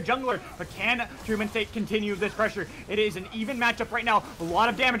the other jungler. But can Truman State continue this pressure? It is an even matchup right now. A lot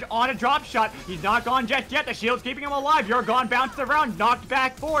of damage on a drop shot. He's not gone just yet. The shield's keeping him alive. Yurgon bounced around, knocked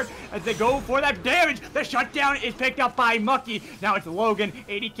back forward as they go for that damage. The shutdown is picked up by Mucky. Now it's Logan,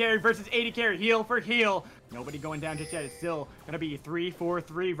 80 carry versus 80 carry, heal for heal. Nobody going down just yet. It's still going to be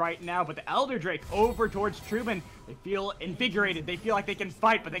 3-4-3 right now, but the Elder Drake over towards Truman. They feel invigorated. They feel like they can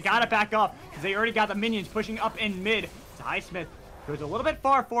fight, but they got to back up because they already got the minions pushing up in mid. Highsmith goes a little bit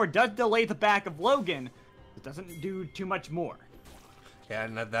far forward, does delay the back of Logan, but doesn't do too much more. Yeah,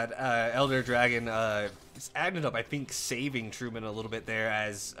 and that Elder Dragon ended up, I think, saving Truman a little bit there,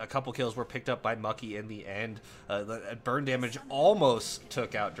 as a couple kills were picked up by Mucky in the end. The burn damage almost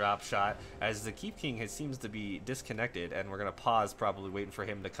took out Drop Shot, as the Keep King seems to be disconnected, and we're going to pause, probably waiting for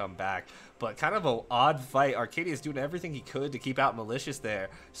him to come back. But kind of an odd fight. Arcadius doing everything he could to keep out Malicious there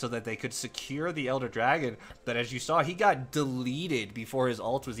so that they could secure the Elder Dragon, but as you saw, he got deleted before his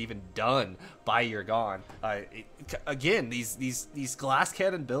ult was even done by Yurgon. Again, these glass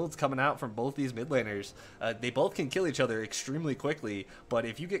cannon builds coming out from both these mid laners. They both can kill each other extremely quickly, but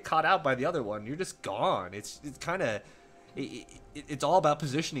if you get caught out by the other one, you're just gone. It's kind of it's all about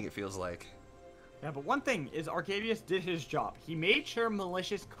positioning, it feels like. Yeah, but one thing is Arcadius did his job. He made sure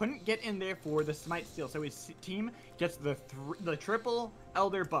Malicious couldn't get in there for the Smite Steal, so his team gets the triple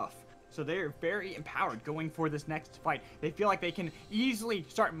Elder buff. So they're very empowered going for this next fight. They feel like they can easily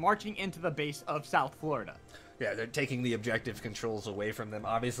start marching into the base of South Florida. Yeah, they're taking the objective controls away from them.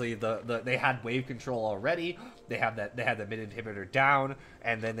 Obviously, they had wave control already. They had the mid inhibitor down,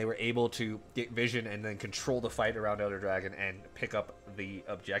 and then they were able to get vision and then control the fight around Elder Dragon and pick up the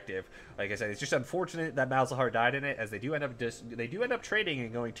objective. Like I said, it's just unfortunate that Malzahar died in it, as they do end up trading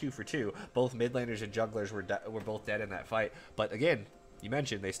and going 2 for 2. Both mid laners and junglers were both dead in that fight. But again, you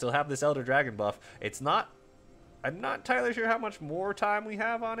mentioned they still have this Elder Dragon buff. I'm not entirely sure how much more time we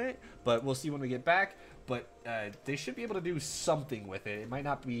have on it, but we'll see when we get back. But they should be able to do something with it. It might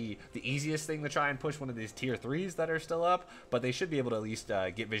not be the easiest thing to try and push one of these tier 3s that are still up, but they should be able to at least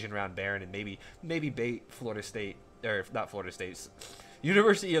get vision around Baron and maybe bait Florida State, or not Florida State,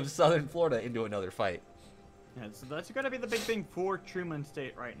 University of Southern Florida into another fight. Yeah, so that's going to be the big thing for Truman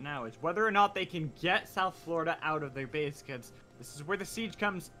State right now, is whether or not they can get South Florida out of their base, because this is where the siege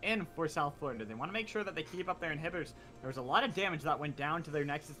comes in for South Florida. They want to make sure that they keep up their inhibitors. There was a lot of damage that went down to their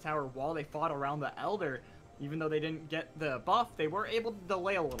Nexus Tower while they fought around the Elder. Even though they didn't get the buff, they were able to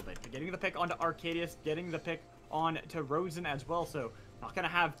delay a little bit. Getting the pick onto Arcadius, getting the pick on to Rosen as well, so not going to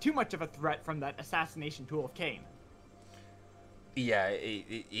have too much of a threat from that assassination tool of Cain. Yeah,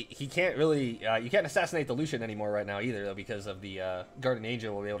 he can't really, you can't assassinate the Lucian anymore right now either, though, because of the Guardian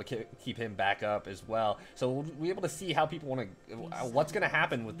Angel will be able to keep him back up as well. So we'll be able to see how people want to, what's going to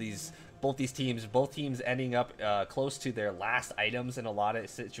happen with both teams ending up close to their last items in a lot of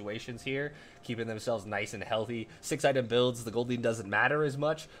situations here, keeping themselves nice and healthy. 6-item builds, the gold lead doesn't matter as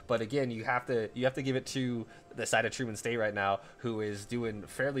much, but again, you have to give it to the side of Truman State right now, who is doing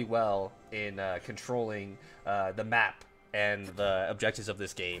fairly well in controlling the map and the objectives of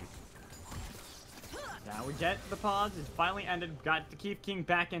this game. Now we get the pause. It's finally ended. Got to keep King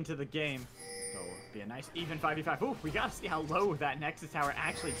back into the game. So it'll be a nice even 5v5. Ooh, we gotta see how low that Nexus Tower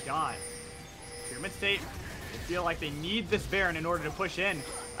actually got. Truman State, they feel like they need this Baron in order to push in,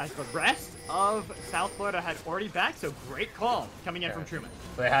 as the rest of South Florida had already backed, so great call coming in from Truman.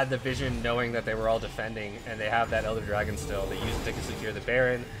 They had the vision knowing that they were all defending, and they have that Elder Dragon still. They use it to secure the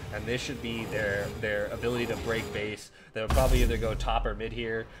Baron, and this should be their ability to break base. They'll probably either go top or mid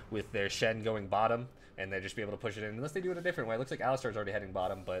here with their Shen going bottom, and they'll just be able to push it in, unless they do it a different way. It looks like Alistar's already heading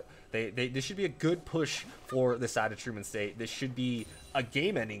bottom, but this should be a good push for the side of Truman State. This should be a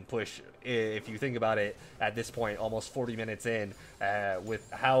game-ending push, if you think about it, at this point, almost 40 minutes in, with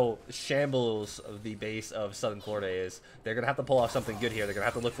how shambles of the base of Southern Florida is. They're going to have to pull off something good here. They're going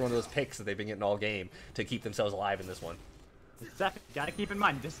to have to look for one of those picks that they've been getting all game to keep themselves alive in this one. Gotta keep in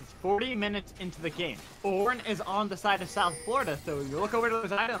mind, this is 40 minutes into the game. Ornn is on the side of South Florida, so you look over to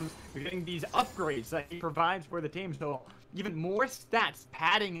those items, you're getting these upgrades that he provides for the team, so even more stats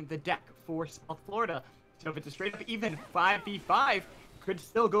padding the deck for South Florida. So if it's a straight up even 5v5, could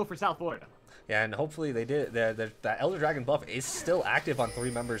still go for South Florida. Yeah, and hopefully they did. That Elder Dragon buff is still active on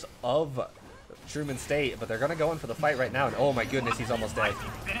 3 members of Truman State, but they're going to go in for the fight right now, and oh my goodness, he's almost dead.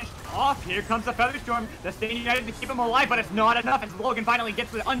 Finished off. Here comes the Featherstorm. The State United to keep him alive, but it's not enough as Logan finally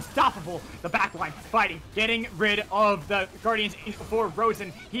gets the unstoppable. The backline fighting, getting rid of the Guardian's Angel for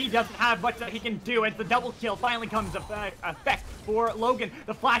Rosen. He doesn't have much that he can do as the double kill finally comes effect for Logan.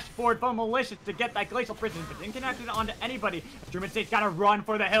 The flash forward from Malicious to get that Glacial Prison, but didn't connect it onto anybody. Truman State's got to run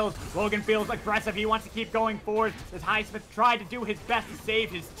for the hills. Logan feels aggressive. He wants to keep going forward. As Highsmith tried to do his best to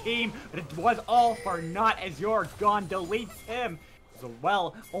save his team, but it was all for naught as Yorgon deletes him. As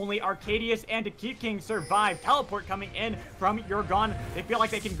well, only Arcadius and Keep King survive. Teleport coming in from Yorgon. They feel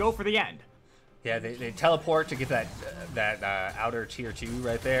like they can go for the end. Yeah, they teleport to get that outer tier 2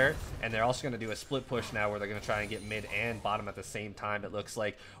 right there, and they're also going to do a split push now where they're going to try and get mid and bottom at the same time. It looks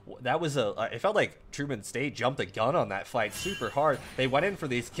like that was it felt like Truman State jumped the gun on that fight super hard. They went in for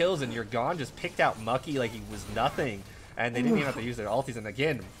these kills, and Yorgon just picked out Mucky like he was nothing. And they didn't even have to use their ultis. And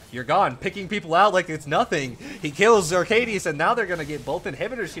again, Yorgon picking people out like it's nothing. He kills Arcadius, and now they're going to get both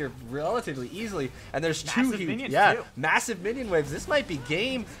inhibitors here relatively easily. And there's massive two huge, minions too. Massive minion waves. This might be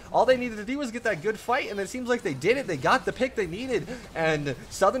game. All they needed to do was get that good fight, and it seems like they did it. They got the pick they needed, and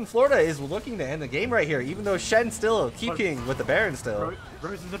Southern Florida is looking to end the game right here, even though Shen's still keeping with the Baron still.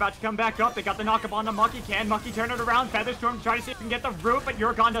 Rosen's about to come back up. They got the knock up on the Mucky. Can Mucky turn it around? Featherstorm trying to see if he can get the root, but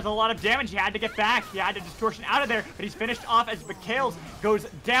Yurgon does a lot of damage. He had to get back. He had a distortion out of there, but he's finished off as Mikhails goes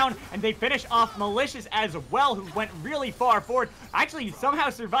down, and they finish off Malicious as well, who went really far forward. Actually, he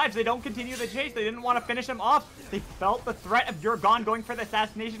somehow survives. They don't continue the chase. They didn't want to finish him off. They felt the threat of Yurgon going for the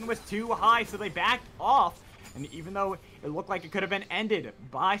assassination was too high, so they backed off. And even though it looked like it could have been ended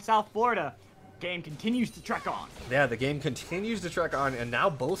by South Florida, game continues to trek on. Yeah, the game continues to trek on, and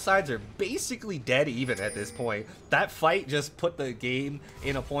now both sides are basically dead even at this point. That fight just put the game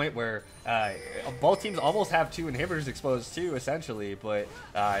in a point where both teams almost have 2 inhibitors exposed too, essentially. But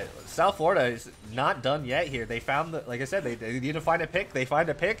South Florida is not done yet here. They found the, like I said, they need to find a pick. They find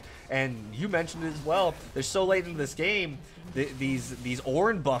a pick, and you mentioned it as well. They're so late into this game. These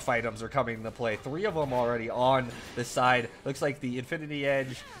orange buff items are coming into play. 3 of them already on the side. Looks like the Infinity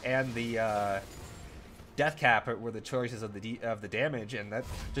Edge and the Death Cap were the choices of the damage, and that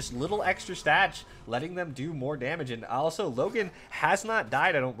just little extra stats letting them do more damage. And also Logan has not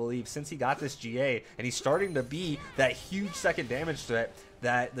died, I don't believe, since he got this GA, and he's starting to be that huge second damage threat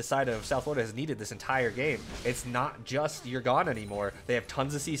that the side of South Florida has needed this entire game. It's not just you're gone anymore. They have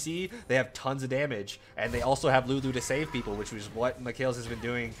tons of CC, they have tons of damage, and they also have Lulu to save people, which is what Mikhails has been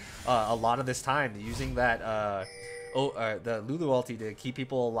doing a lot of this time, using that the Lulu ulti to keep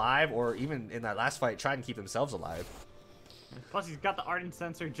people alive, or even in that last fight, try and keep themselves alive. Plus, he's got the Ardent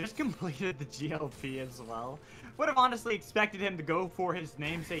Sensor, just completed the GLP as well. Would have honestly expected him to go for his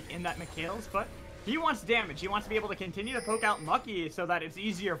namesake in that Mikhails, but he wants damage. He wants to be able to continue to poke out Mucky so that it's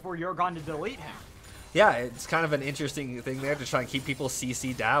easier for Yurgon to delete him. Yeah, it's kind of an interesting thing there to try and keep people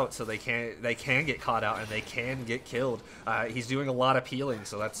CC'd out so they can get caught out and they can get killed. He's doing a lot of peeling,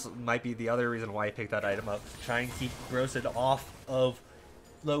 so that's might be the other reason why he picked that item up. Try and keep Grossed off of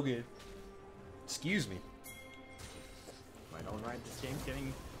Logan. Excuse me. Right on right, this game's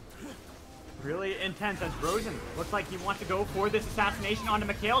getting really intense as Rosen looks like he wants to go for this assassination onto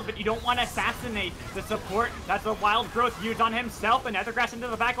Mikhails, but you don't want to assassinate the support. That's a wild growth used on himself. Another grass into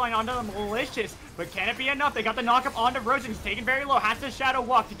the backline onto the Malicious, but can it be enough? They got the knock up onto Rosen. He's taken very low, has to shadow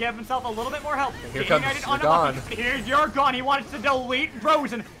walk to give himself a little bit more help. Here comes Yurgon. Here's Yurgon. He wants to delete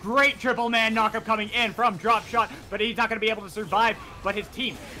Rosen. Great triple man knockup coming in from drop shot, but he's not going to be able to survive. But his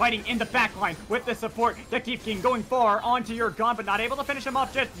team fighting in the backline with the support. The Keep King going far onto Yurgon, but not able to finish him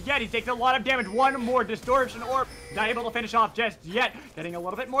off just yet. He takes a lot of damage. One more distortion orb, not able to finish off just yet. Getting a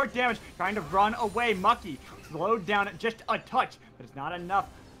little bit more damage, trying to run away. Mucky slowed down just a touch, but it's not enough.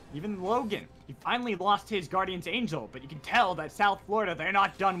 Even Logan, he finally lost his Guardian's Angel, but you can tell that South Florida, they're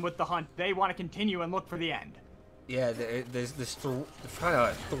not done with the hunt. They want to continue and look for the end. Yeah, there's this kind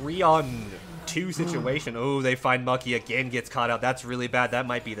of 3-on-2 situation. Oh, they find Mucky again, gets caught out. That's really bad. That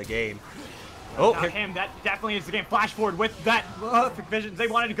might be the game. Oh, not him. That definitely is the game. Flash forward with that visions. They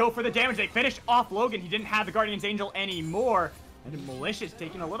wanted to go for the damage. They finished off Logan. He didn't have the Guardian's Angel anymore. And Malicious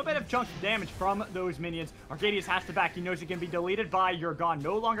taking a little bit of chunks of damage from those minions. Arcadius has to back. He knows he can be deleted by Yurgon.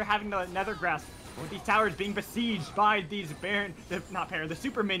 No longer having the Nether Grass. With these towers being besieged by these the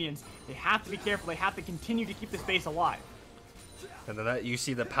super minions. They have to be careful. They have to continue to keep the space alive. And then you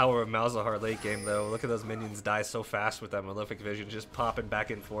see the power of Malzahar late game, though. Look at those minions die so fast with that Malefic Vision, just popping back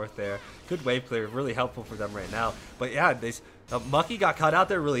and forth there. Good wave clear, really helpful for them right now. But yeah, Mucky got caught out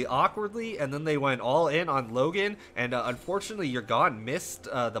there really awkwardly, and then they went all in on Logan, and unfortunately Yurgon missed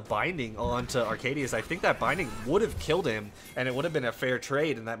the binding onto Arcadius. I think that binding would have killed him, and it would have been a fair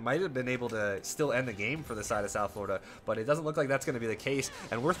trade, and that might have been able to still end the game for the side of South Florida, but it doesn't look like that's going to be the case,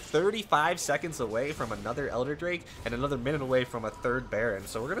 and we're 35 seconds away from another Elder Drake, and another minute away from a third Baron,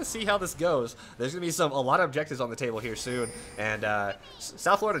 so we're going to see how this goes. There's going to be a lot of objectives on the table here soon, and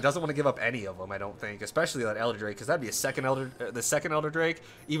South Florida doesn't want to give up any of them, I don't think, especially that Elder Drake, because that'd be the second Elder Drake,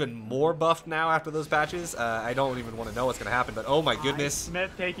 even more buffed now after those patches. I don't even want to know what's going to happen, but oh my goodness. Smith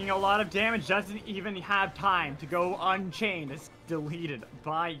taking a lot of damage, doesn't even have time to go unchained. It's deleted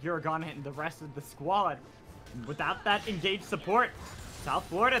by Yurgon and the rest of the squad. Without that engaged support, South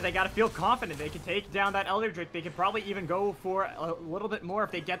Florida, they got to feel confident. They can take down that Elder Drake. They could probably even go for a little bit more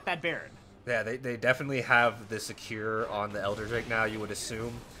if they get that Baron. Yeah, they definitely have the secure on the Elder Drake now, you would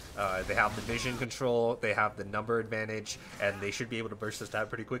assume. They have the vision control, they have the number advantage, and they should be able to burst this out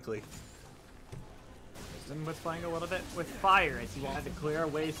pretty quickly. Sim was playing a little bit with fire as he wanted to clear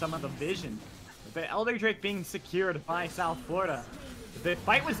away some of the vision. With the Elder Drake being secured by South Florida, the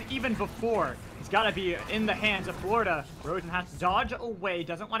fight was even before. He's got to be in the hands of Florida. Rosen has to dodge away,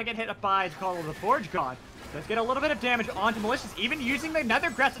 doesn't want to get hit by the Call of the Forge God. Let's get a little bit of damage onto Malicious, even using the Nether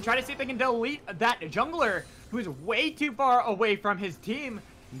Grass to try to see if they can delete that jungler who is way too far away from his team.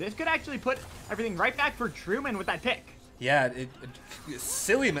 This could actually put everything right back for Truman with that pick. Yeah,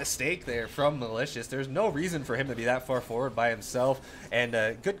 silly mistake there from Malicious. There's no reason for him to be that far forward by himself. And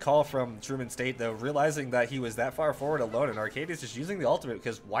good call from Truman State, though, realizing that he was that far forward alone. And Arcadius just using the ultimate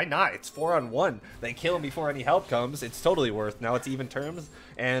because why not? It's 4-on-1. They kill him before any help comes. It's totally worth. Now it's even terms.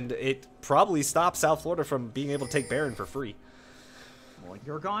 And it probably stops South Florida from being able to take Baron for free. Well,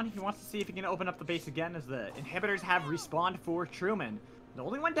 Yurgon, he wants to see if he can open up the base again as the inhibitors have respawned for Truman. The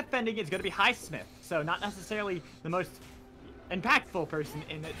only one defending is going to be Highsmith, so not necessarily the most impactful person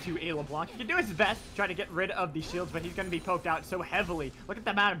into a LeBlanc. He can do his best to try to get rid of the shields, but he's going to be poked out so heavily. Look at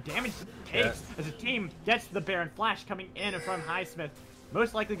the amount of damage it takes as a team gets the Baron Flash coming in from Highsmith.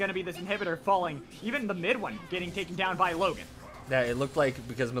 Most likely going to be this inhibitor falling, even the mid one getting taken down by Logan. Yeah, it looked like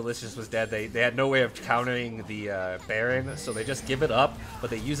because Malicious was dead, they had no way of countering the Baron, so they just give it up, but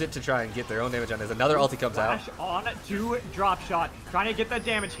they use it to try and get their own damage on. As another ulti comes out. Flash on to drop shot, trying to get the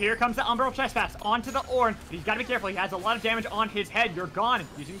damage. Here comes the Umbral Trespass onto the Ornn. He's got to be careful. He has a lot of damage on his head. You're gone.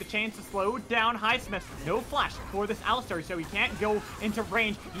 Using the chains to slow down Highsmith. No flash for this Alistar, so he can't go into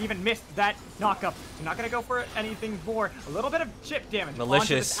range. He even missed that knockup. So not going to go for anything more. A little bit of chip damage.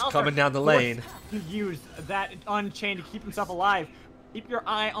 Malicious coming down the lane. To use that Unchained to keep himself alive. Keep your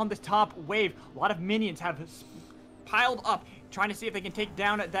eye on this top wave. A lot of minions have piled up, trying to see if they can take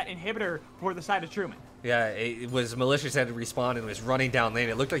down that inhibitor for the side of Truman. Yeah, it was Malicious had to respawn and was running down lane.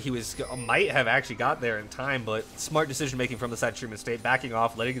 It looked like he might have actually got there in time, but smart decision making from the side of Truman State, backing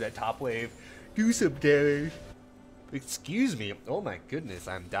off, letting that top wave do some damage. Excuse me. Oh my goodness,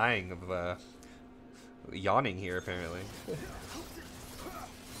 I'm dying of yawning here apparently.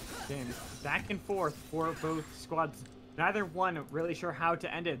 Back and forth for both squads. Neither one really sure how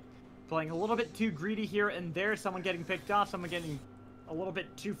to end it. Playing a little bit too greedy here and there. Someone getting picked off, someone getting a little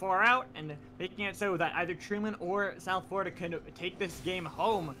bit too far out, and making it so that either Truman or South Florida can take this game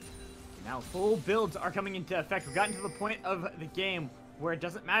home. Now full builds are coming into effect. We've gotten to the point of the game where it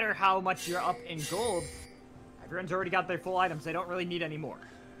doesn't matter how much you're up in gold. Everyone's already got their full items. They don't really need any more.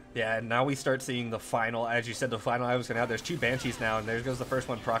 Yeah, and now we start seeing the final, as you said, the final items going out. There's 2 Banshees now, and there goes the first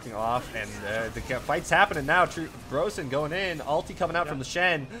one proccing off, and the fight's happening now. Brosen going in, ulti coming out from the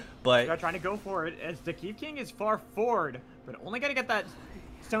Shen, but... They're trying to go for it, as the Keep King is far forward, but only going to get that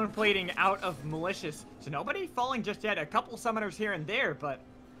stone plating out of Malicious. So nobody falling just yet. A couple summoners here and there, but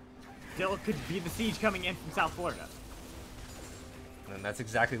still could be the siege coming in from South Florida. And that's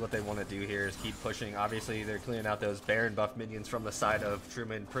exactly what they want to do here, is keep pushing. Obviously, they're clearing out those Baron buff minions from the side of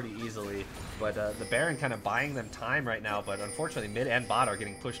Truman pretty easily. But the Baron kind of buying them time right now. But unfortunately, mid and bot are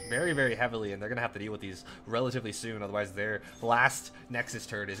getting pushed very, very heavily. And they're going to have to deal with these relatively soon. Otherwise, their last Nexus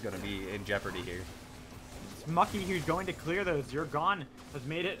turret is going to be in jeopardy here. It's Mucky who's going to clear those. You're Gone has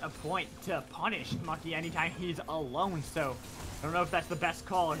made it a point to punish Mucky anytime he's alone. So I don't know if that's the best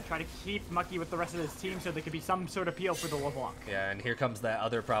call, and try to keep Mucky with the rest of his team so there could be some sort of peel for the LeBlanc. Yeah, and here comes that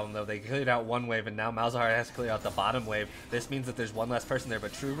other problem, though. They cleared out one wave, and now Malzahar has to clear out the bottom wave. This means that there's one less person there,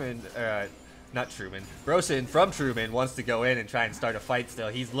 but Truman, not Truman, Brosen from Truman wants to go in and try and start a fight still.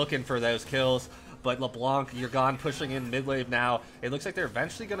 He's looking for those kills, but LeBlanc, you're gone pushing in mid wave now. It looks like they're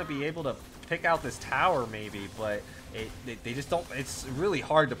eventually going to be able to pick out this tower maybe, but they just don't, it's really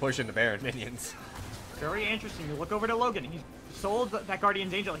hard to push into Baron minions. Very interesting. You look over to Logan. He's sold that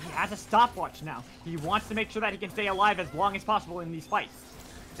Guardian's Angel. He has a stopwatch now. He wants to make sure that he can stay alive as long as possible in these fights.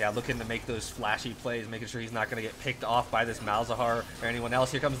 Yeah, looking to make those flashy plays, making sure he's not going to get picked off by this Malzahar or anyone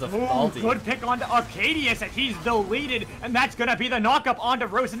else. Here comes the ulti. Good pick onto Arcadius, and he's deleted, and that's going to be the knockup onto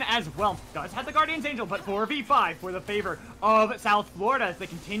Rosen as well. Does have the Guardian's Angel, but 4v5 for the favor of South Florida as they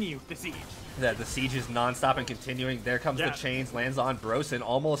continue the siege. Yeah, the siege is non-stop and continuing. There comes the chains, lands on Brosen,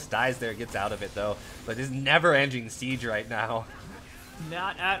 almost dies there, gets out of it though. But this never-ending siege right now.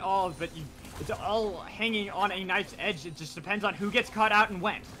 Not at all, but it's all hanging on a knife's edge. It just depends on who gets caught out and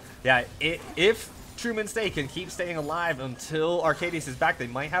when. Yeah, if Truman State can keep staying alive until Arcadius is back, they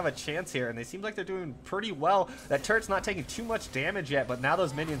might have a chance here, and they seem like they're doing pretty well. That turret's not taking too much damage yet, but now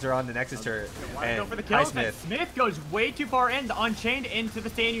those minions are on the Nexus turret. And go for the kills, and Smith goes way too far in, Unchained into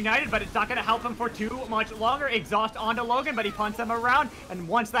the Stand United, but it's not going to help him for too much longer. Exhaust onto Logan, but he punts him around, and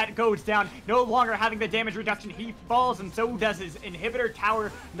once that goes down, no longer having the damage reduction, he falls, and so does his inhibitor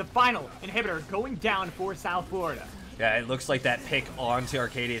tower. The final inhibitor going down for South Florida. Yeah, it looks like that pick onto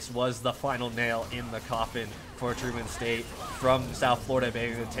Arcadius was the final nail in the coffin for Truman State from South Florida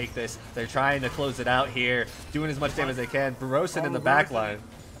being able to take this. They're trying to close it out here, doing as much damage as they can. Brosen in the back line.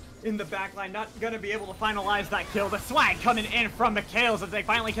 In the back line, not going to be able to finalize that kill. The swag coming in from the Kales as they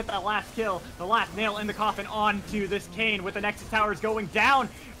finally hit that last kill. The last nail in the coffin onto this Kane with the Nexus Towers going down.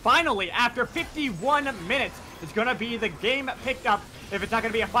 Finally, after 51 minutes, it's going to be the game picked up if it's not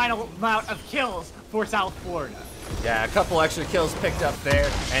going to be a final amount of kills for South Florida. Yeah, a couple extra kills picked up there,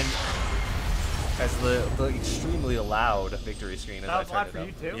 and as the extremely loud victory screen as That I was turned loud it for up.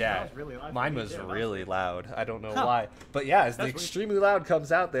 you too? Yeah, That was really loud mine for me was too. really loud. I don't know Huh. why, but yeah, as the That's weird. extremely loud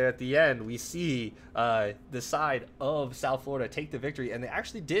comes out there at the end, we see the side of South Florida take the victory, and they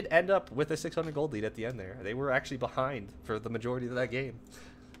actually did end up with a 600 gold lead at the end there. They were actually behind for the majority of that game.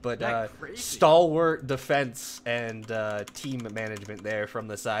 But Crazy. stalwart defense and team management there from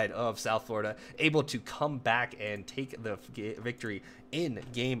the side of South Florida, able to come back and take the victory in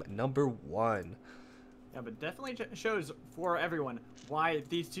game number 1. Yeah, but definitely shows for everyone why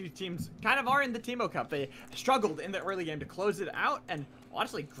these two teams kind of are in the Teemo Cup. They struggled in the early game to close it out, and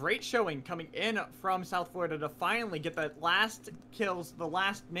honestly, great showing coming in from South Florida to finally get the last kills, the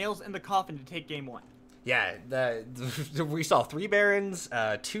last nails in the coffin to take game 1. Yeah, we saw 3 Barons,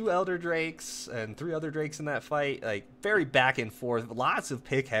 2 Elder Drakes, and 3 other Drakes in that fight. Like, very back and forth. Lots of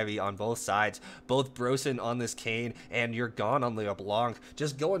pick heavy on both sides. Both Brosen on this Kane, and you're gone on the LeBlanc.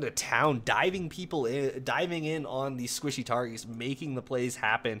 Just going to town, diving in on these squishy targets, making the plays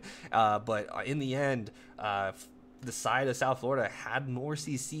happen. But in the end, the side of South Florida had more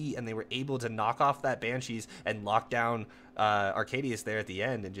CC, and they were able to knock off that Banshees and lock down Arcadius there at the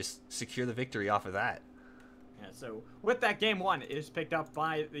end and just secure the victory off of that. Yeah, so with that, game 1 is picked up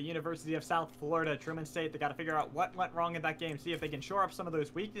by the University of South Florida, Truman State. They got to figure out what went wrong in that game, see if they can shore up some of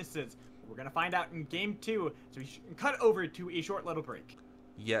those weaknesses. We're going to find out in game 2, so we cut over to a short little break.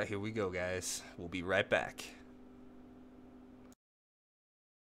 Yeah, here we go, guys. We'll be right back.